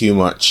there's too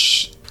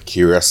much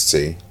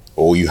curiosity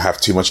or you have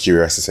too much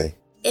curiosity?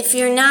 If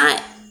you're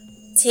not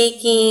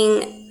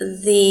taking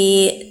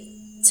the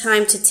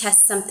time to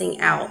test something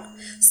out,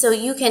 so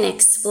you can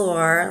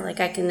explore, like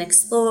I can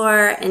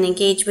explore and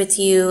engage with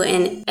you,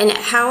 and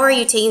how are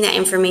you taking that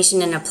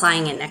information and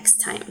applying it next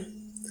time?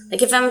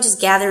 Like if I'm just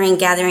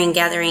gathering,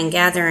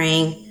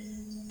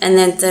 and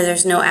then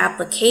there's no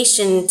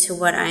application to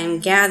what I'm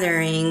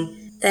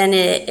gathering, then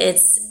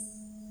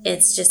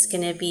it's just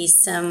going to be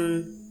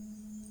some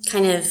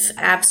kind of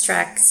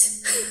abstract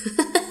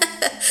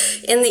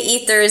in the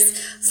ethers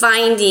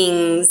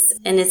findings,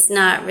 and it's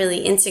not really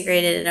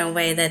integrated in a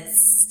way that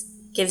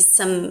gives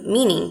some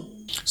meaning.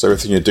 So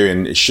everything you're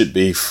doing, it should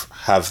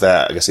have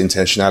that, I guess,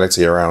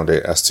 intentionality around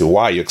it as to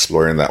why you're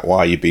exploring that,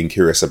 why you're being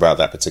curious about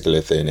that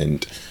particular thing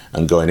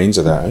and going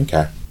into that.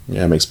 Okay.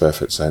 Yeah, it makes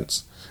perfect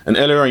sense. And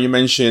earlier on, you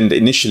mentioned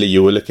initially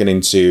you were looking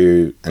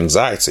into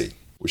anxiety,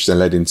 which then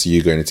led into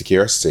you going into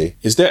curiosity.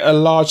 Is there a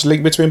large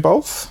link between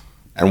both?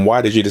 And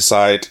why did you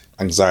decide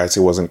anxiety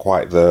wasn't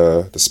quite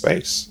the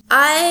space?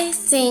 I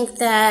think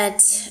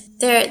that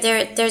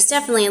there's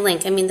definitely a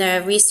link. I mean,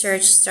 the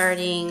research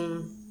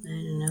starting,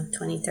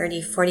 20,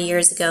 30, 40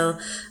 years ago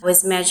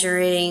was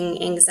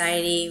measuring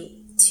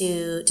anxiety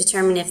to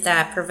determine if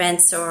that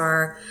prevents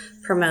or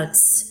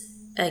promotes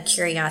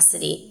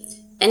curiosity.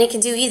 And it can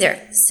do either.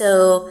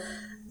 So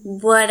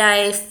what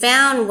I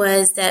found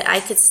was that I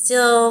could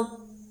still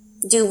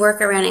do work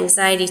around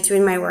anxiety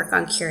through my work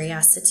on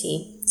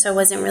curiosity. So I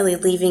wasn't really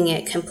leaving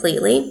it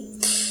completely.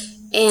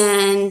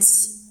 And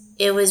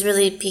it was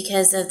really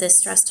because of the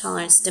stress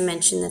tolerance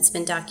dimension that's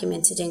been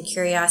documented in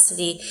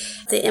curiosity.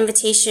 The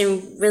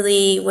invitation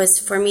really was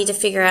for me to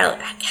figure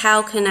out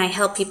how can I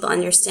help people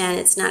understand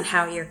it's not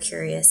how you're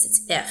curious,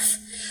 it's if.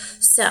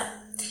 So,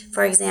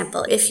 for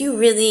example, if you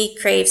really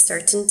crave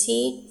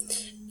certainty,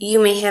 you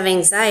may have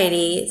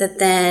anxiety that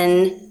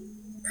then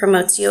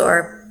promotes you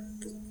or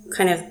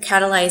kind of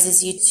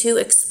catalyzes you to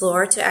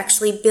explore, to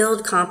actually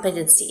build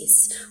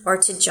competencies or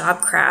to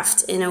job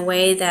craft in a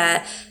way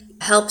that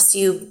helps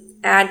you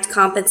add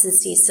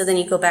competencies, so then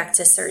you go back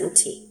to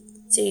certainty.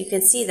 So you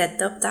can see that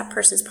that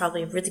person is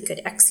probably a really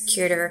good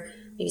executor,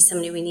 maybe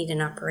somebody we need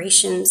in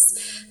operations.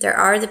 There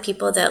are the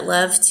people that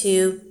love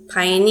to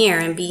pioneer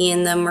and be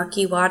in the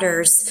murky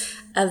waters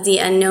of the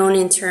unknown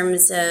in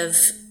terms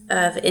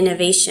of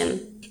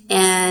innovation.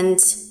 And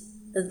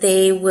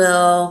they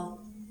will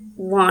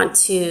want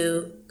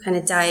to kind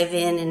of dive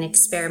in and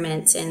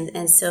experiment.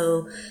 And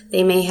so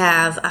they may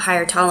have a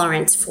higher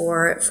tolerance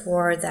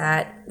for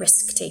that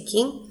risk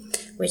taking,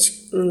 which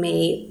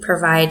may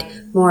provide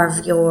more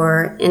of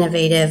your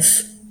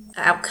innovative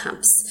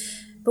outcomes.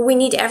 But we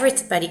need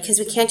everybody, because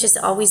we can't just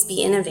always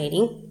be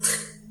innovating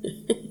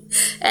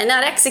and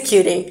not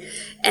executing.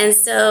 And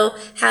so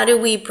how do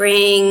we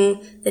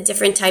bring the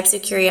different types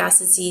of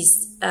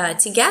curiosities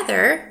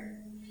together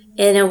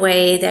in a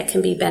way that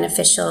can be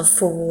beneficial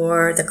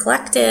for the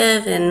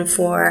collective and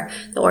for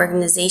the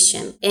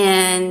organization?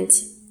 And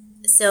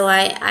so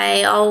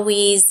I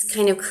always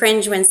kind of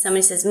cringe when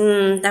somebody says,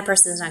 that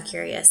person's not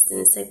curious. And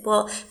it's like,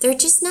 well, they're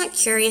just not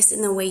curious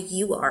in the way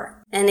you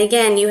are. And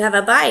again, you have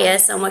a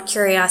bias on what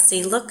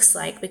curiosity looks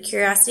like, but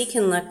curiosity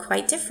can look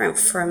quite different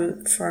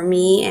for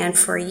me and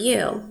for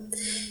you.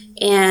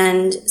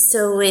 And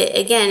so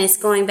it's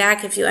going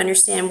back, if you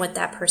understand what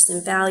that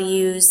person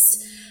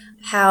values,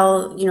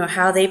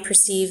 how they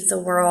perceive the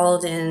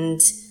world,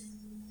 and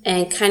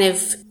kind of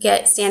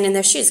stand in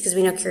their shoes, because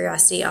we know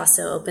curiosity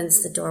also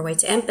opens the doorway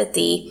to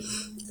empathy.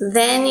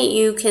 Then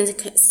you can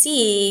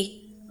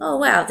see, oh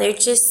wow, they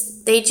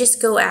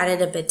just go at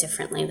it a bit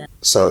differently then.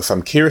 So if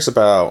I'm curious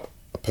about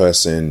a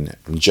person,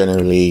 I'm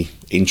generally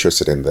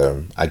interested in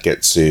them, I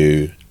get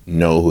to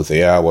know who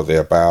they are, what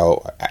they're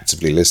about, I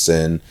actively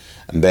listen,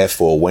 and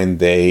therefore when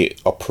they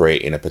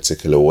operate in a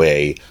particular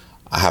way,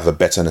 I have a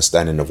better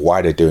understanding of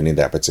why they're doing it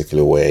that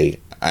particular way.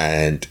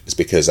 And it's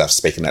because I've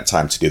taken that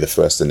time to do the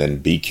first and then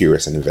be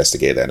curious and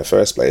investigate that in the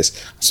first place.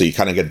 So you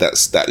kind of get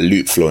that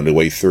loop flowing the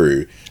way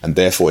through. And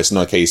therefore, it's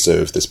not a case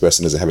of this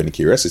person doesn't have any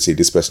curiosity.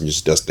 This person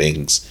just does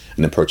things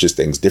and approaches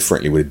things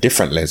differently with a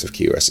different lens of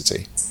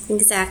curiosity.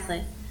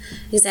 Exactly.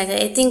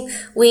 I think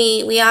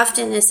we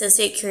often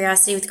associate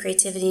curiosity with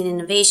creativity and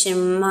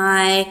innovation.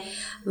 My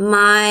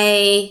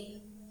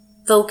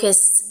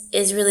focus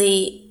is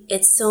really,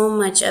 it's so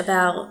much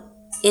about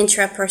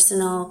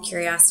intrapersonal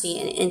curiosity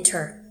and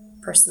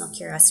interpersonal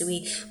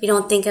curiosity. We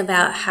don't think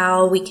about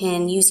how we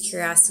can use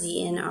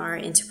curiosity in our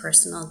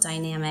interpersonal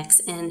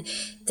dynamics, and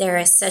there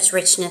is such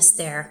richness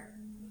there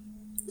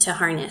to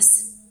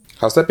harness.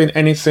 Has there been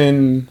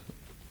anything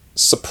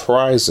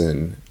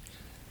surprising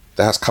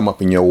that has come up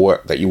in your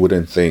work that you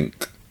wouldn't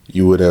think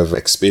you would have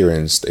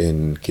experienced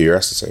in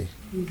curiosity?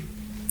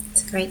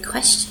 That's a great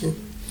question.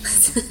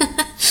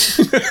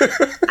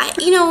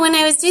 When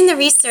I was doing the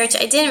research,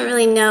 I didn't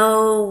really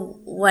know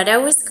what I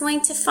was going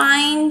to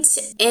find.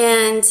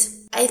 And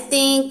I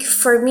think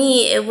for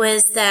me, it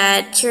was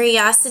that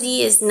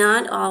curiosity is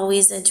not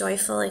always a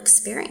joyful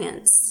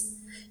experience.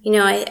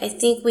 I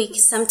think we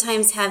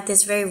sometimes have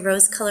this very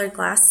rose-colored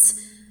glass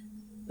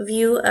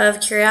view of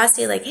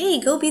curiosity, like,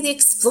 hey, go be the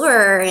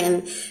explorer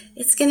and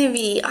it's going to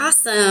be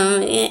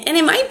awesome. And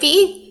it might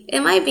be.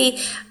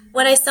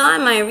 What I saw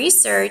in my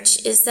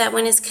research is that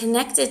when it's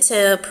connected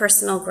to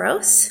personal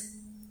growth,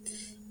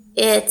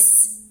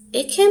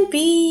 it can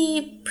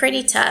be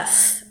pretty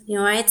tough.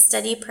 I had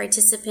study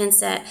participants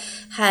that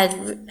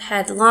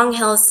had long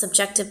held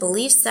subjective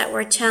beliefs that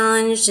were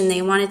challenged, and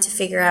they wanted to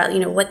figure out,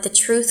 what the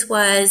truth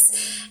was.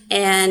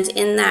 And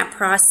in that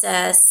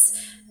process,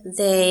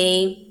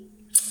 they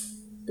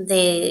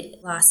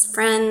lost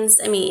friends.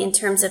 In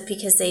terms of,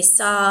 because they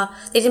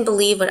didn't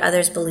believe what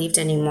others believed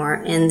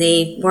anymore, and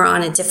they were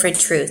on a different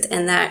truth,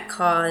 and that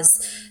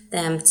caused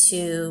them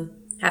to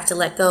have to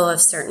let go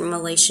of certain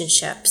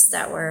relationships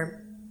that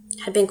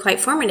had been quite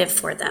formative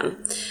for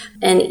them.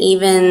 And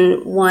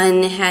even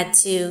one had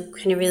to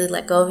kind of really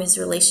let go of his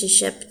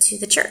relationship to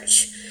the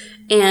church.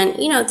 And,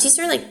 these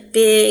are like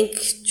big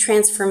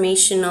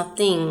transformational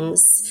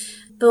things.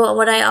 But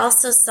what I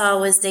also saw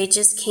was they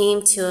just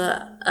came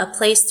to a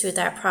place through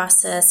that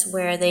process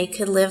where they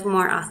could live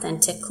more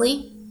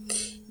authentically.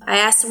 I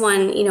asked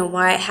one,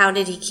 how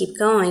did he keep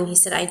going? He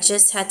said, I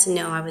just had to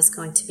know I was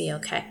going to be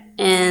okay.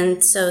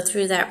 And so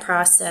through that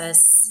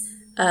process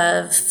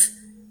of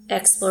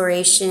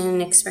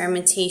exploration,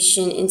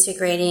 experimentation,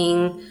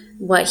 integrating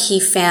what he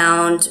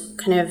found,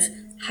 kind of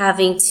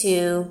having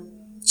to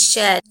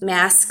shed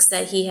masks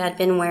that he had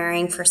been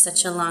wearing for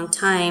such a long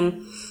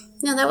time,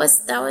 that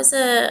was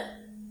a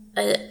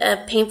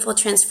painful,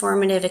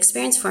 transformative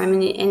experience for him,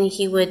 and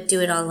he would do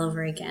it all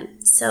over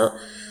again. So,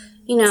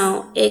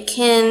 it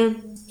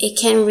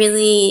can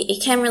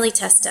really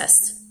test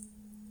us.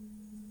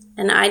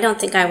 And I don't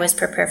think I was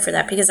prepared for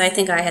that, because I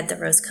think I had the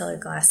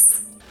rose-colored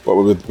glass. But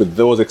with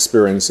those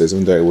experiences,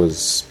 even though it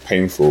was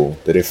painful,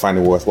 did they find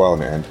it worthwhile in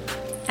the end?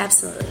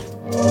 Absolutely.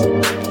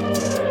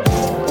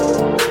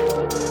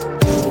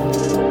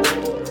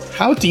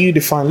 How do you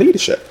define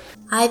leadership?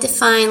 I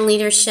define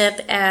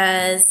leadership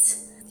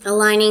as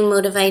aligning,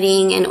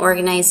 motivating, and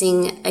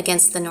organizing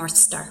against the North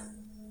Star.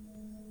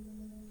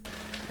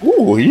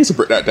 Ooh, you need to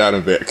break that down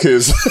a bit,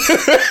 because I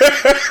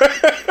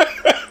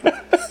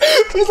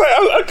was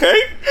like,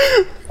 okay,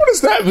 what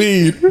does that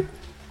mean?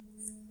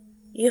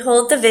 You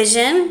hold the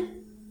vision,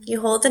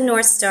 you hold the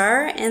North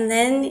Star, and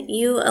then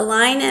you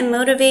align and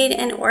motivate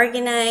and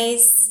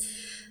organize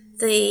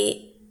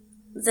the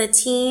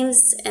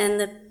teams and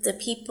the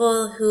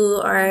people who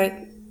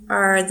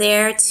are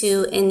there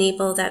to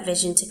enable that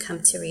vision to come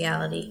to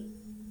reality.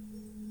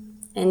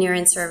 And you're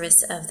in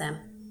service of them.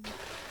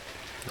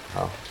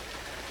 Oh,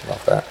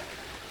 love that.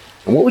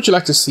 And what would you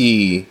like to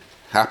see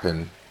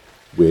happen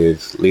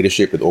with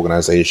leadership, with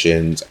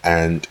organizations,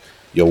 and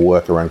your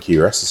work around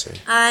curiosity?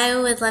 I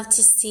would love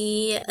to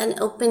see an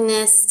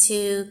openness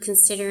to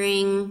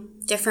considering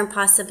different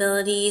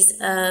possibilities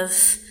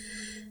of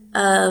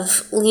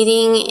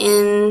leading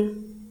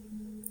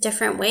in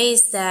different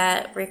ways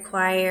that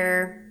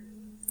require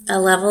a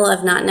level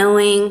of not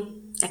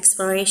knowing,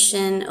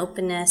 exploration,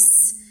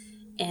 openness,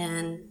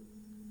 and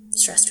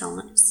stress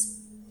tolerance.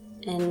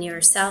 And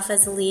yourself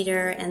as a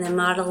leader, and then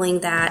modeling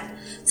that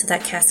so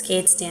that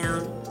cascades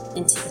down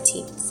into the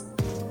teams.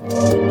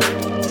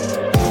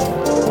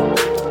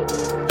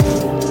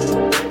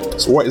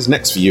 So what is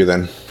next for you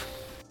then?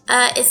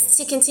 It's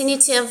to continue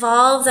to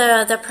evolve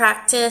the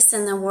practice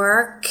and the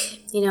work.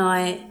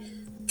 I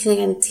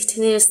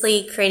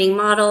continuously creating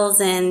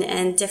models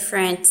and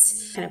different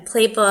kind of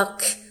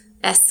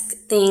playbook-esque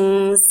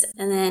things,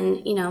 and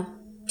then,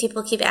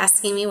 people keep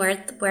asking me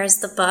where's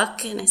the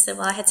book, and I said,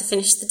 well, I had to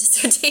finish the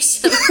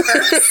dissertation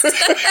first.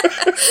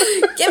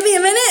 Give me a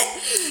minute.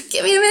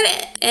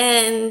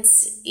 And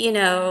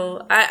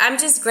I'm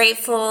just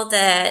grateful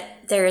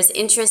that there is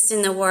interest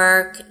in the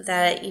work,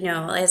 that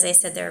as I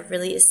said, there are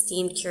really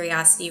esteemed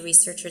curiosity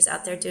researchers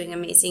out there doing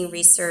amazing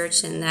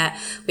research, and that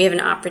we have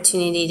an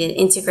opportunity to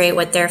integrate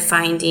what they're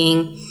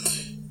finding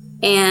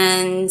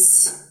and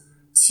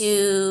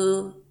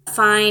to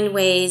find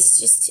ways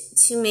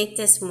just to make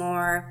this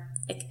more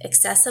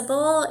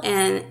accessible.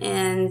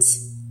 And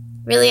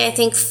really, I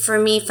think for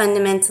me,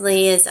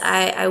 fundamentally, is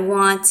I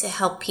want to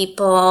help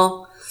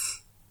people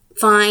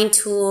find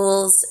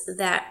tools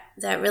that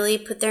really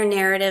put their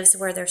narratives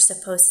where they're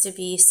supposed to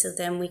be, so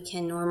then we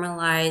can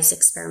normalize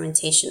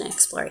experimentation and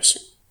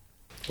exploration.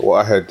 Well,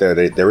 I heard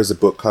there is a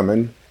book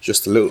coming,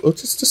 just a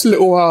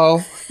little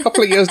while, a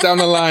couple of years down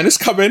the line. It's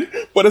coming,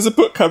 but there's a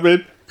book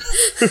coming.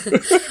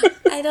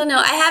 I don't know.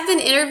 I have been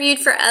interviewed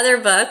for other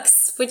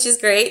books, which is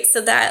great.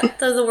 So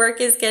the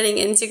work is getting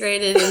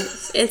integrated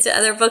into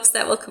other books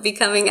that will be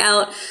coming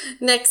out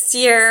next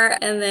year.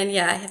 And then,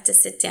 I have to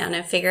sit down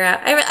and figure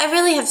out, I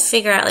really have to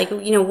figure out,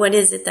 what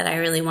is it that I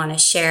really want to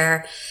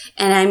share?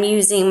 And I'm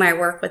using my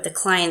work with the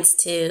clients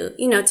to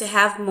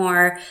have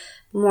more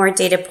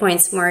data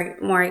points,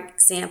 more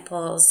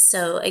examples.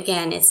 So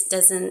again,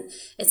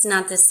 it's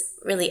not this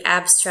really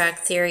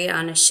abstract theory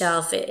on a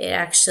shelf. It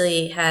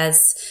actually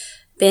has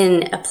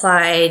been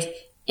applied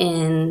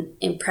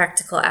in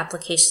practical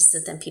applications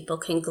that then people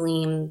can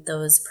glean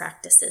those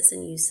practices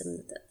and use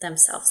them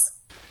themselves.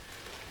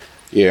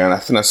 Yeah, and I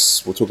think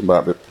we're talking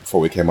about it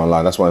before we came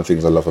online. That's one of the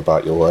things I love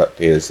about your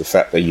work, is the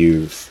fact that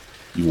you've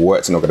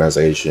worked in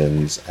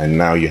organizations and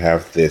now you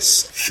have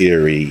this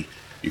theory.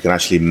 You can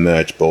actually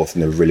merge both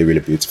in a really,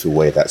 really beautiful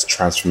way that's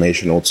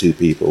transformational to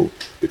people,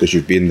 because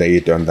you've been there,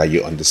 you've done that,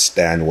 you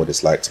understand what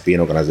it's like to be in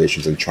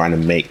organizations and trying to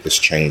make this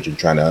change and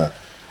trying to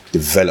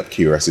develop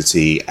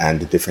curiosity and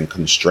the different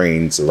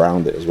constraints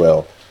around it as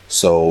well.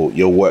 So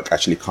your work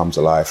actually comes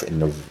alive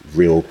in a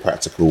real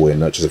practical way,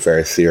 not just a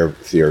very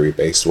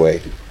theory-based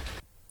way.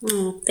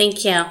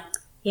 Thank you.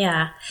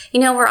 Yeah.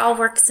 We're all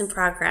works in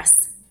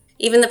progress,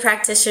 even the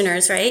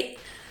practitioners, right?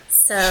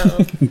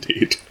 So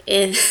Indeed.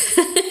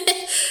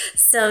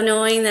 So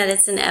knowing that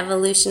it's an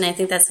evolution, I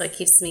think that's what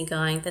keeps me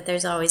going, that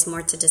there's always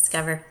more to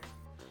discover.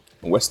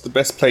 What's the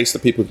best place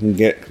that people can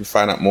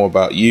find out more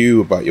about you,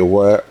 about your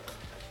work?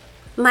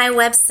 My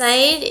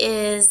website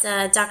is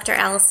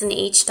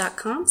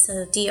dralisonh.com,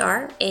 so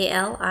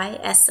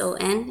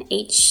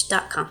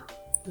dralisonh.com.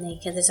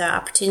 There's an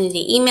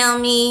opportunity to email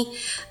me.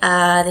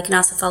 They can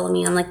also follow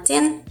me on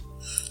LinkedIn.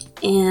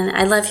 And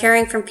I love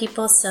hearing from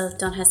people, so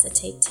don't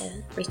hesitate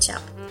to reach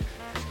out.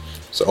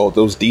 So all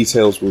those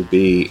details will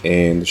be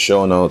in the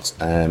show notes,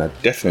 and I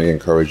definitely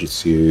encourage you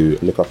to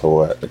look up her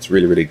work. It's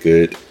really, really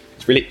good.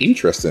 It's really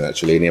interesting,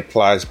 actually, and it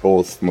applies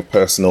both from a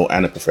personal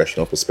and a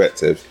professional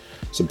perspective.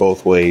 So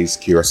both ways,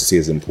 curiosity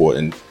is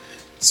important.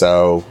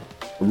 So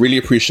really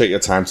appreciate your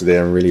time today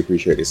and really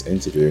appreciate this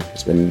interview.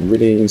 It's been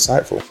really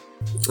insightful.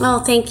 Oh,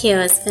 thank you.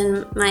 It's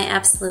been my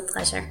absolute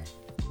pleasure.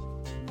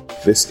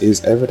 This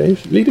is Everyday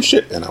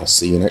Leadership, and I'll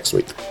see you next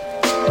week.